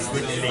 It's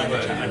good to be able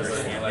to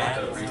understand that.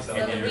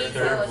 And then the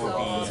third will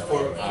be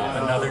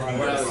another New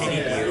York City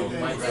deal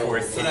for a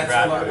city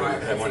rapper,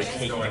 because I want to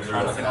take the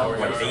concept of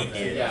what they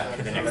did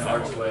to the next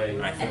level.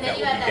 And I think that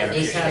would be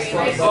beneficial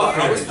for kids about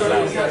how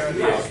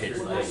kids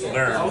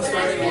learn.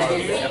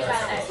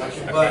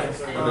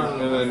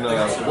 And then,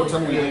 what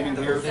time are we leaving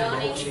here?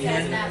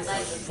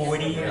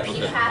 10:40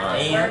 Okay,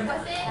 a.m.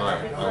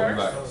 Alright, I'll be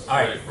back.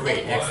 Alright,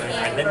 great, excellent.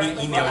 Alright, let me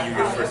email you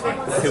your first one.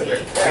 Super.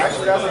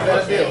 Actually, that's a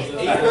better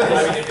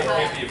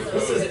deal.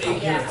 This is 8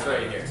 units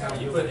right here.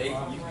 You put 8, you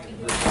can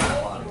live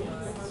a lot of units.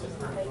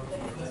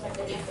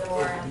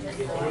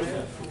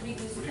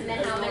 And then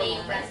how many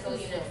rental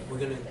units? We're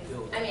gonna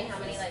build. I mean, how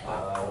many like?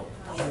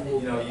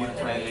 You know, you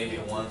plan maybe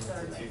 1 to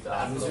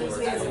 2,000 square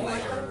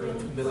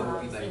feet. Miller will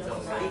be like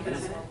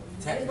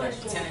tenant, right?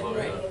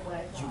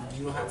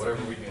 You don't have to.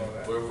 Whatever we do,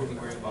 whatever we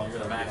agree on, you're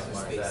gonna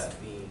maximize that.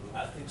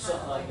 I think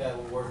something like that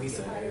would work.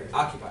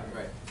 Occupied,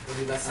 right? We'll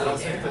do less. I don't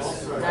think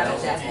this is. I don't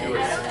think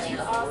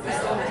the office, I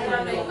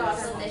don't think the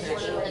office, they should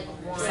do like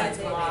one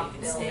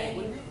block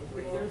building.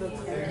 And then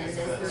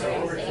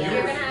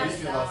you're gonna have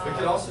stuff. We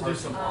could also do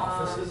some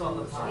offices on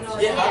the top.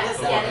 Yeah, Yeah,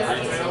 that's yeah,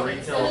 And some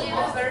retail So and do the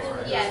office, first,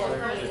 right? yeah, the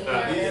first This is floor.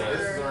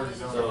 already The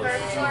zoned.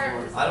 first floor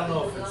I don't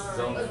know if it's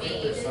zoned. would be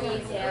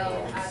retail,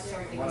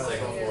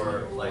 Second floor,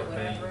 like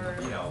many,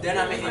 you know. They're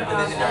not making, but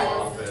then they're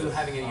not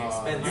having any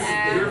expense.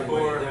 You're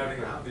for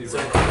having these So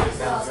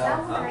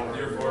rentals.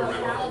 You're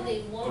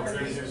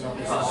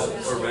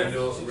for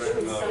rentals,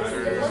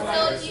 renters. So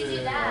if you do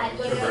that,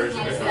 you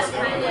have some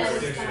kind of.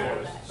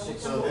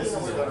 So this is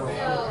gonna be.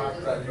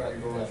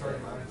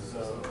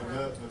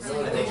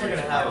 I think you're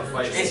gonna have a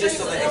fight. It's just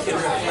so that it can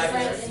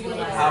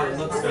reflect how it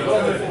looks. Might end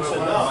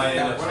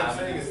up What I'm having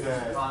saying is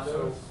that,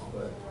 condo.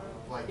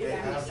 like, they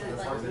have the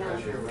apartment that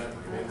you're renting,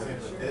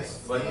 but this.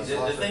 But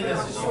the thing is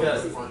you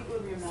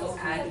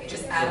gotta,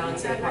 Just add on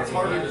to the It's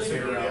harder to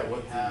figure out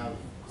what have.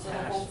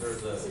 cash or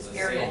the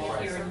area sale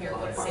price. here and here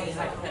would say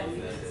hypothetically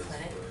this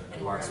clinic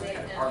and Mark's In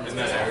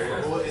that area.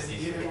 Well, it's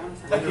either.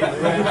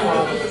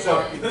 So,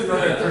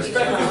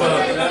 perspective of,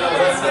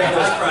 let's say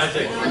this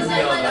project,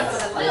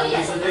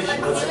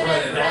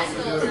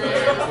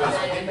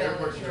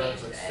 Airport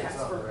drives like 6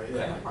 up, right?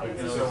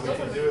 Yeah. So we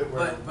can do it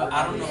where. But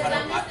I don't know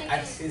how to,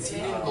 is he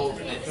didn't go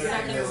over it.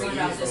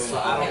 So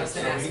I don't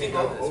understand, he didn't go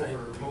over this, right?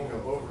 We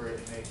can go over it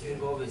and make He didn't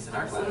it. go over this in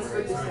our class.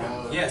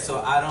 Yeah, Yeah,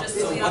 so I don't,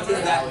 so what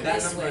is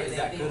that number, is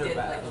that good or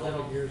bad? and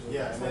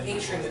then.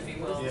 Matrix, if you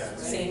will, Yeah,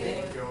 same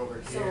thing. go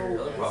over So- here.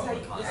 The other problem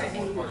with concept is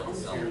part of the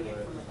selling.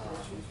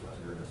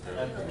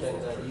 And protect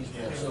that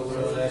easement, so we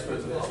don't have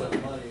to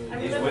spend money.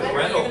 With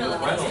rentals, you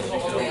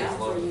should always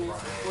lower the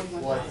price.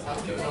 Well,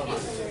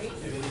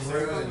 is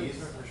there an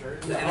easement for sure?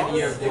 The end of the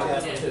year, They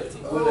have to,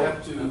 we'll have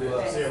to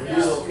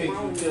relocate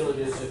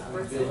utilities if we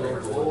build a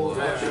whole. We'll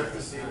check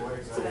to see what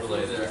exactly.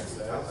 Overlay there. it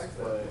says,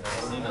 but,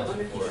 I've seen those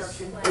before.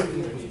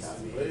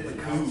 the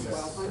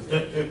concept,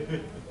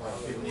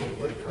 people need to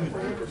get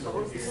comfortable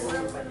over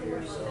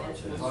here, so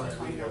as long as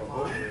we go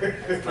over it.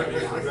 What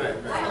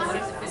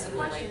is the physical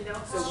like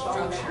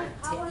structure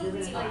to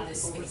eat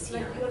this space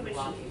here and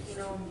block it?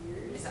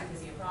 Is that gonna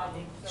be a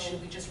problem? Should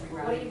we just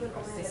reroute it?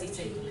 Does he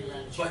say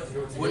reroute? But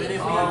wouldn't it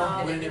be,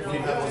 wouldn't it be? I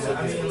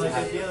mean, like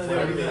at the end of the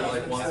day, we got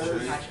like one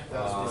street,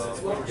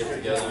 get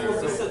together.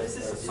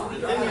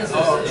 Oh,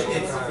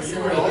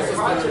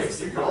 Projects,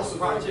 you could also.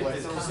 Project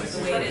is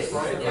The way it is,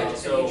 yeah,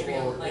 just an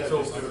atrium, like. So,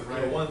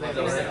 one thing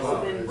that I think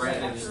about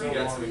Brandon, just you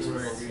got some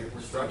experience in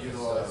construction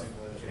stuff.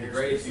 be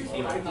great if you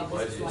came up with a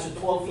budget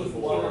for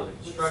the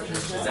construction,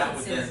 because that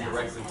would then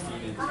directly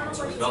feed into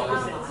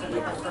development. You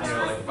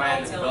know, like if I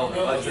had to develop a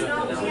budget, then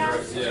that would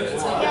directly.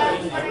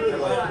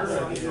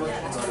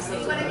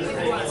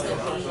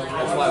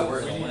 That's why we're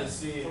in to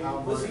see how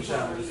much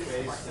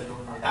space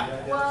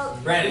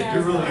Brandon,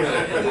 you're really good.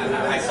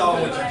 I saw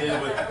what you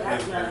did with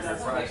your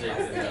project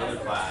in the other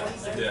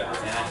class. Yeah.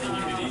 And I think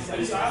you could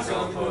easily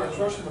develop a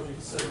Crush them if you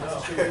can say no.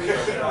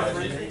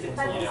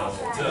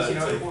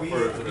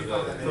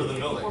 project, for the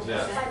buildings,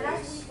 yeah.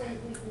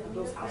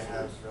 Those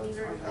houses,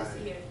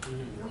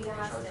 we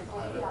asked them,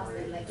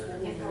 like,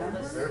 can you help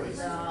us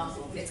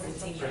with It's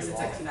continuous, it's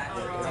like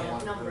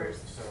that. numbers?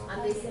 And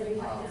they said, we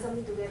have to put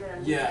something together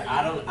and. Yeah,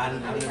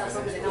 I've never So,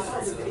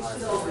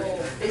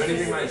 If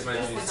anything, might be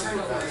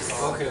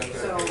Okay, okay.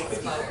 so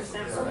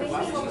maybe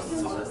what we can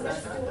do is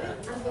let's do it,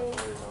 and then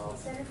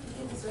Senator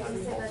Higgins, so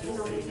he said that, you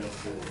know, maybe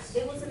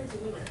they will send it to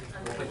women.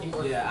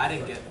 Yeah, I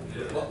didn't get.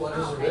 What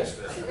is the risk?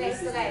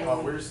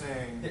 we're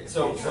saying.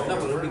 So, No,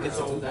 but nobody gets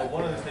to do that.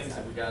 one of the things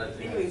that we gotta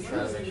do is try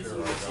to make sure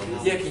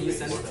we're. Yeah, can you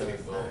send it to me?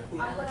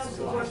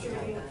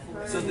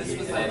 So this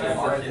was like a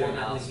market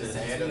analysis.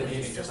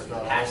 Just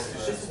Has to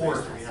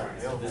support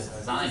this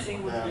design. You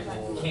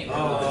can't do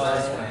a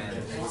design plan.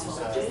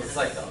 It's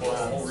like the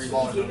whole reason.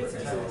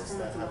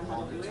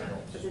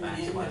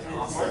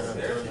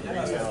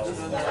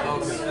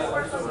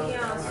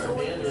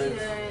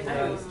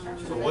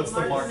 So what's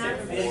the market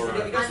for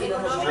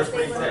strip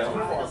retail?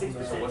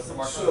 So what's the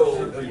market for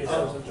strip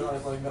retail?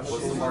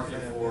 What's the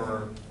market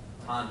for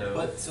condos?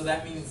 But, so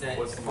that means that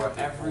What's the for market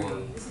every,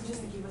 for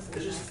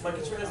It's just, my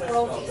concern is like,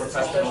 professional,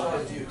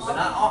 specialized use. but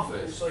not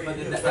office? So but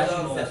you then can that fill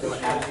out means that for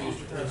special every, use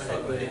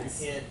certificate, but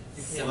if you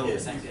can't Little get,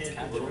 percent you gets can't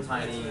capped. Little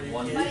tiny, you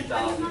 1 to can't-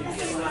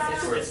 2,000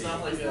 square It's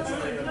not like feet. that's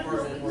like an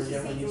apartment where you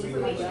have to use it.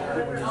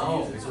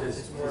 No, because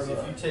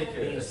if you take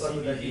a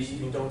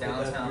CBD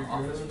downtown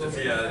office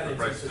building, Yeah, the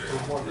price is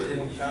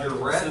your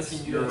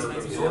rents, your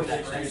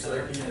absorption,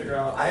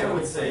 I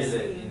would say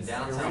that in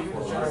downtown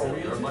Fort Lauderdale,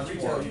 they're much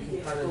more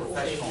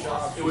professional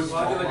offices. It would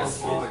probably be like a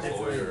small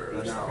employer.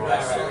 That's not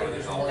right.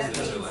 There's all this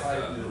shit like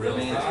that.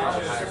 Really, it's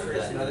much higher for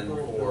that than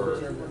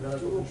for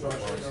Medical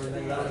construction or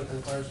anything like that,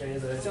 and my understanding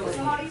is that it's So pretty.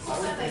 how do you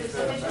call that, like,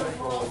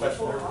 professional,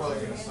 They're probably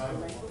gonna sign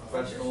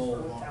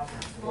professional.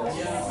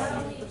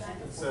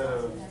 instead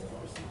of,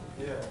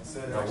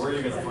 instead Now, of. where are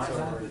you gonna find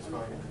that? It's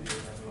probably gonna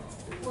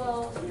be.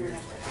 Well,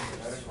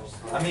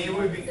 I mean, it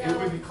would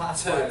be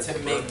classified. to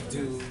make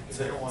do,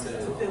 They don't want to.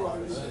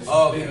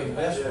 oh, okay.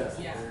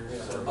 Yeah.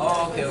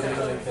 Oh, okay,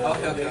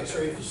 okay.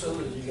 X-ray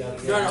facility, you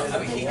gotta. No, I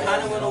mean, he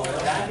kinda went over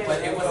that,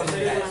 but it wasn't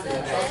that.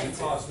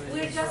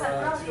 we're just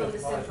across from the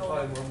central.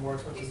 Probably more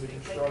expensive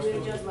than Like,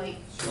 we're just like.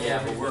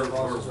 Yeah, but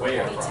we're way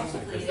across.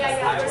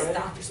 Yeah,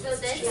 so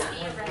then you be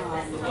a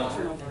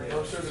residential.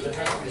 I'm sure that it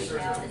has to be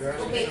certain to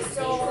Okay,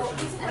 so,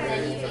 and then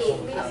you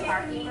be a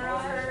parking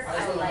garage,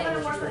 I would like.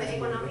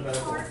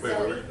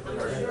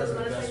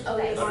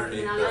 Okay,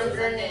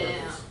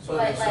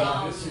 but like,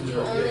 you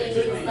only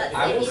need, but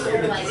I will maybe say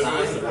you're the like.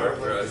 design of the park.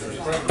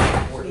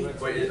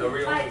 Wait, are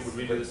we on, would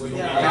we do this? The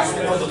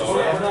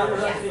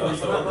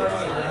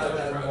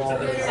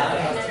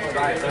design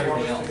drives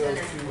everything else.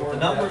 The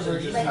numbers are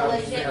easy Like to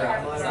legit figure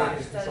out. parking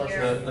garage, so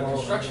your. The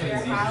construction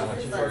is easy your house once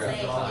is, you let's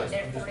figure out say,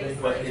 the if they're design. 40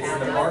 But it's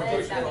the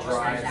market that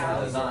drives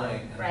the design,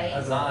 and the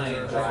design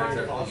drives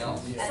everything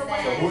else. And So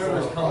then.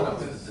 whoever's coming up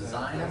with the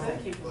design of it,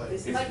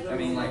 I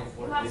mean, like,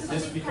 if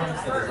this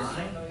becomes the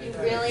design, You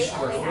really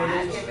only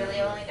have, you're really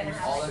only gonna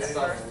have all like that the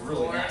stuff first is really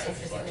floor, nice. it's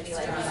just gonna be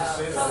like,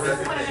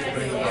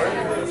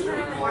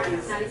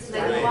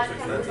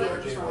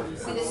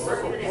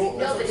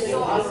 no, but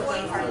so also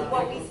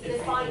what we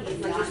define is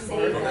like just say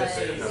then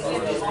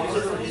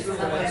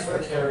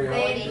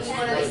if you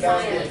wanna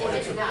define it, if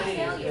it's not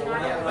fail, you're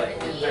not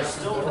gonna be. there's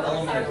still an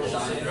element of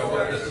design in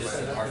there that's just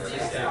an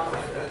artistic.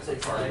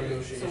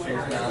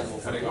 Figuring out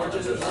what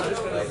design,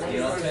 like, you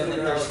know what I'm saying? Like,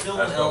 there's still an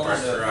That's what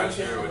element our of garage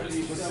here would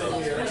just.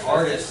 an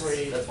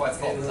artist, that's why it's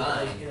called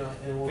design,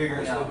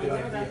 figuring out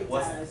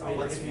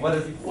what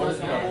is,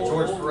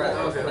 George Perez,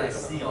 what can I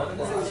see on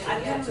this?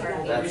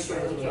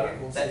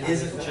 That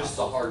isn't just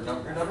a hard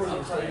number.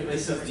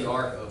 This is the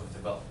art of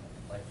development,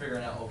 like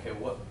figuring out, okay,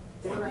 what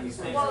these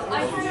things Well,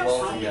 I goes kind of,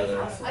 well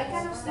together. I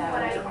kind of see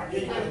what I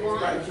think I want,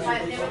 but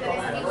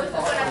nevertheless, it was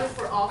what I was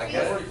for I office.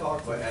 get it,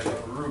 but as a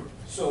group,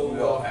 So, we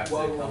all have to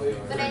well, come we- to.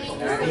 But I mean,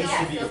 There needs to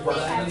yeah, be so a they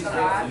have person.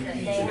 garage and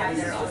they have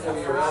their own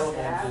garage.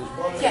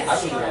 I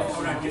would go.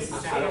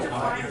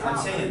 I'm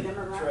saying, the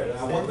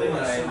one thing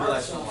that I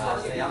realized from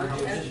last day on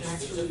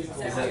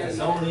is that the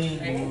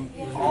zoning,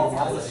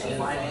 all this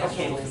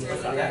finance,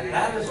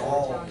 that is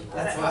all,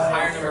 that's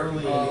higher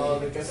fairly,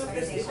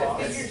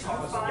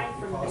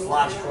 it's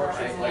logical,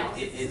 right? Like,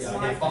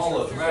 it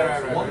follows.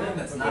 One thing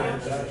that's not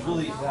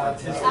really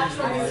artistic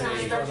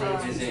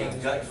is a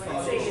gut feel,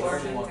 or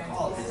whatever you want to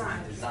call it, is the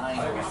design.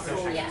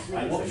 Yeah.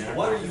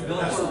 What are you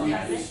building?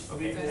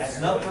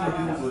 Has nothing to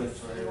do with.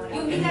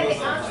 You mean that the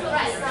actual It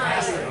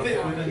has to design.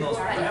 fit within those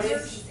Right.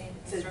 parameters.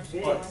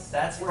 But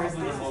that's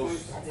probably the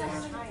most,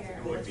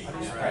 It would be.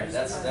 right,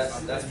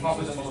 that's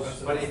probably the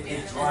most, but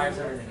it drives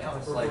everything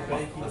else, like the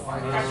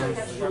financial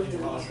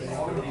construction costs. So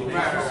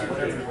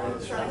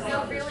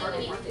really, we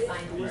need to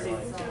define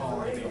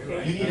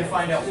what. You need to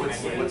find out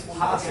what's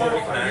possible.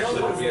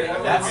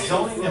 That's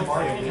zoning and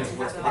marketing is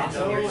what's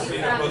possible. You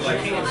can't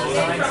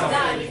design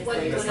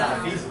something that's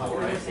not feasible,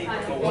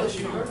 right? But once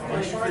you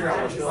figure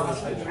out what's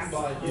possible,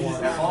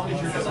 as long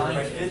as your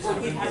design fits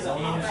within the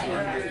zoning, the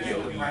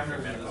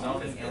parameters of the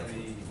zoning and the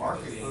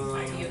marketing,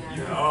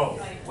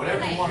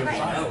 whatever you want to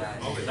design.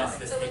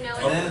 So we know.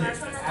 And then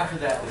after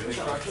that, the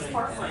construction and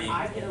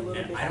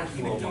I don't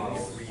even know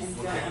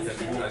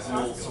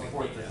will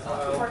support the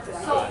design.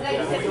 So, like,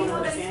 if you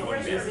know that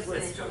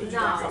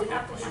now, we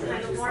have to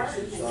kind of more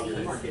see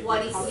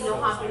what is,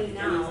 happening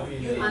now,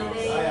 and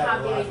they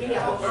have the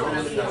idea of how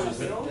to be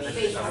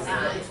based on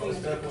that.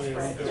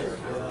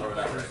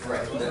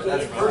 Right,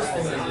 that's the first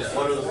thing is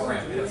what are the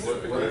parameters?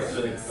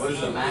 What is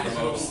the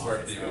maximum?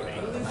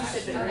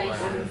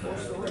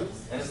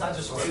 And it's not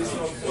just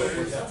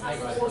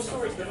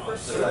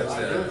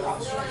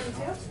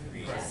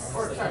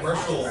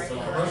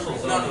Commercial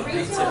zoning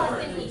makes it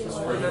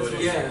square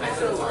footage. Yeah.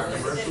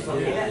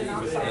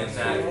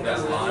 And that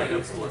line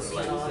of what's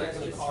like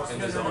in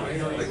the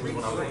zoning, like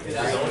when I'm looking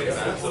at the zoning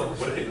map, so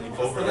what if it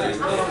overlays?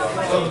 So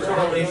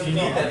if you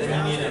need that,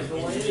 then you need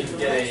to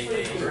get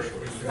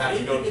you have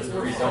to go through the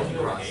rezoning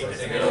process.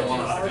 They don't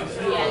want to.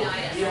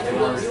 They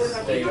want to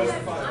stay with.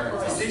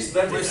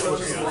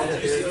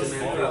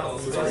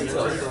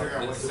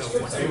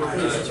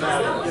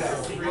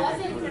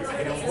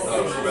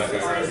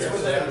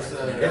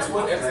 It's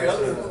what every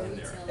other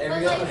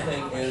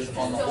thing is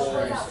on the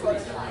whole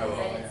street.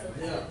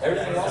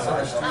 Everything else on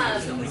the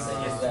street is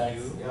that.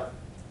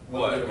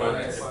 What? And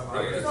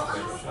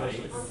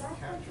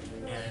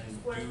do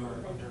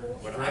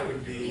what I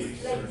would be.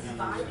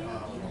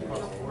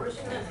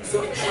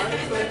 So,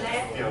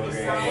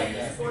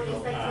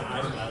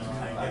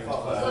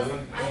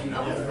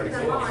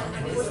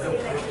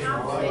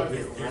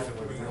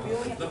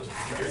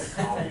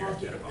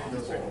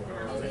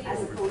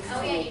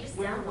 Oh yeah, you just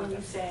down When you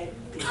said,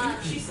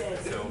 she said.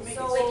 So,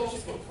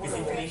 this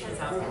information's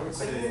out there.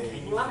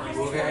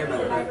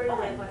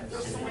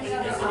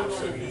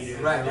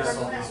 Right.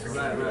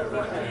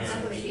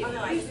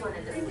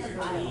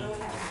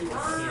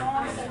 Oh no, I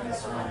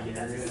just wanted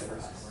this.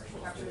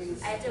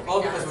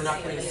 All because we're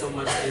not putting so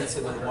much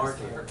into the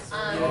market. So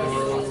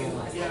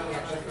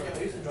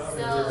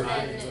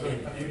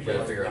then, You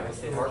gotta figure out what's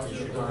the market.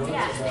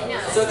 yeah, I know.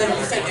 So then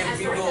you said if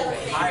we go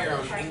higher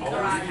on income,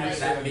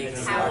 that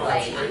makes How do I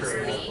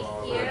underneath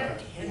here?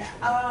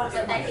 But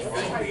then he's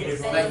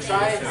saying. like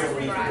try it.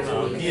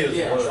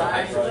 Yeah,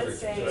 Try it.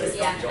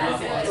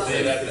 Yeah,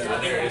 See, that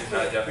there is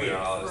not definitely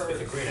not all this.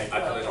 It's a great idea. I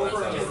feel like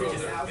on that side,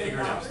 Just figure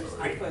it out.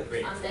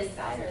 Great. on this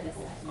side or this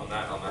side? on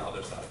that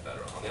other side of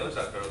federal. On the other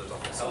side of federal, there's a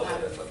whole hell of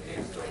a that's like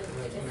games still.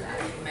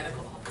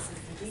 Medical offices.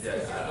 Yeah, I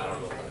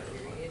don't know.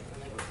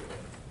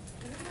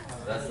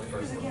 That's the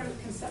first one.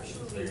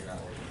 Figuring out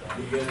what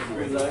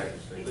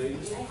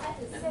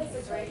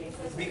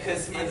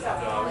Because it,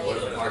 What are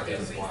the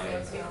markets?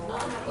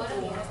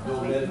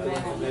 No medical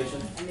information?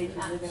 What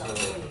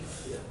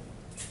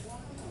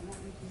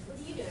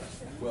do you do?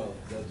 Well,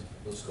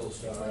 those Cold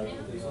Star,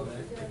 everything on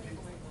there.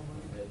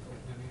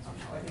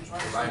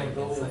 Writing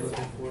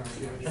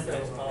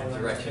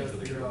direction for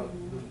the group.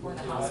 I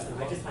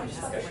just want to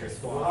discuss your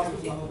SWOT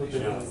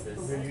analysis.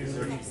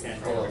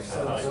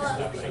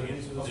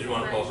 30% Do you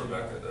want to call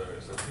Rebecca though?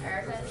 Or something?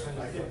 Erica? Just to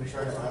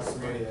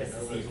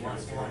see if you want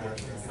to sometimes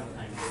they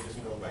just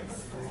go like.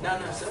 not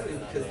necessarily,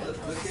 because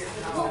look at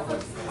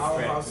how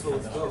our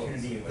households go.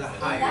 The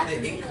higher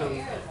the income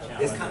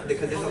is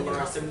because there's a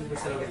large 70% of the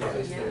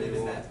population that live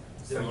in that.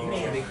 So you may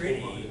have a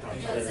pretty.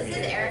 This is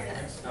Erica.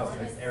 Oh,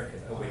 it's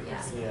Erica's. Oh, wait.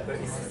 But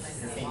it's the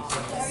same.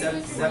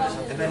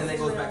 7, and then it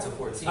goes back to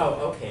 14. Oh,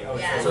 okay. Oh,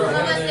 Yeah, so some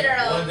of us that are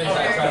One of the things I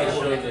tried to show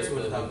older. this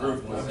with the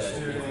group was that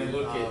if you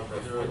look at the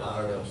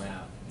Colorado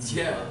map,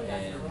 Yeah.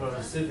 and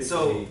So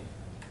specifically,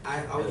 I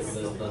was.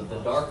 the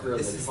darker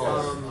This the is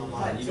color,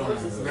 you don't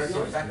have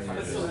American fact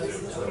finder.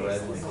 the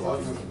red one.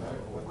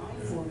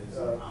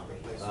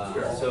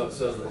 So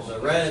the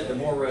red, the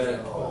more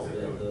red,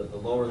 the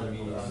lower the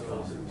median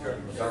income,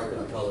 the darker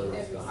the color,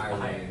 the higher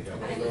the income.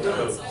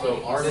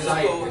 So our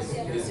site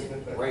is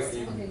right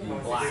in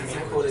black,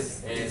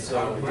 and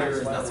so here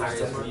is the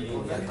highest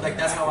median. Like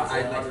that's how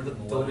I like the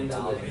building to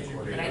live.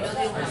 But I know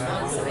they want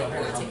one site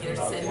particular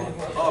city.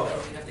 Oh.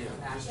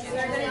 So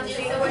we're gonna do,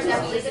 so we're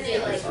definitely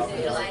gonna like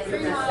utilize the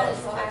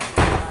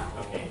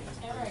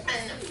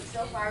and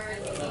so far we're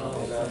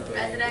thinking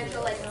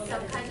residential, like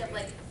some kind of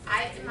like,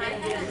 in my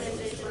head I'm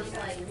envisioning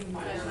like, in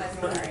my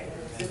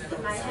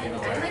head,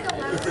 I'm like a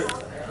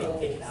level.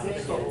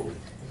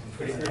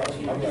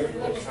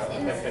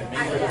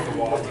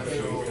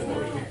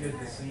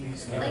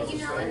 Like, in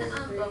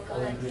Boca,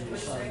 like, the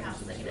 23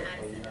 houses, like, an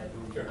attic on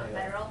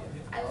Federal,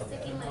 I was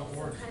thinking, like,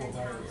 some kind of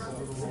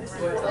townhouses,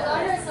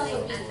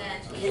 and then,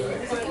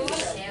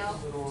 retail,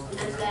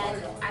 and then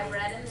I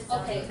read in this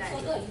Okay, that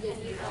you can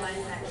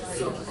utilize that if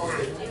you have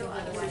to,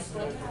 otherwise you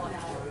will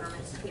have to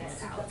permits to get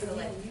it out, so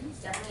like,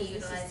 definitely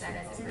utilize that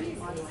as a green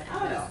space. I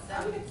don't know,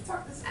 I'm gonna get to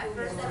talk to some. At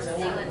first, let's say,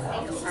 let's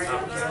take a part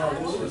of your own,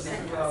 If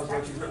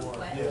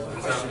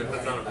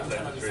it's not a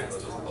protected tree, let's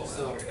just pull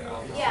it.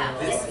 yeah,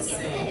 This this is is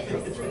saying,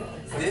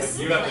 this,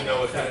 You have to know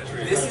what kind of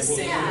tree. this is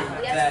saying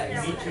Yeah, that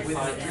yeah. with the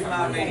 3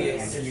 mile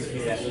radius, And you can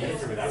do that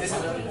without this is,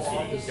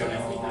 don't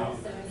have to know.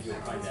 You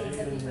would find that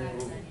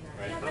in.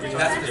 Right?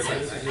 that's the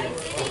same.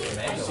 So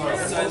then,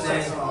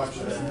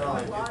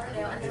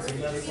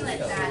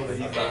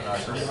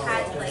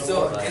 so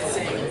it's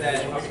saying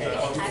that, Okay.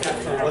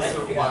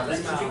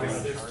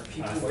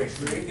 people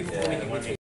will make a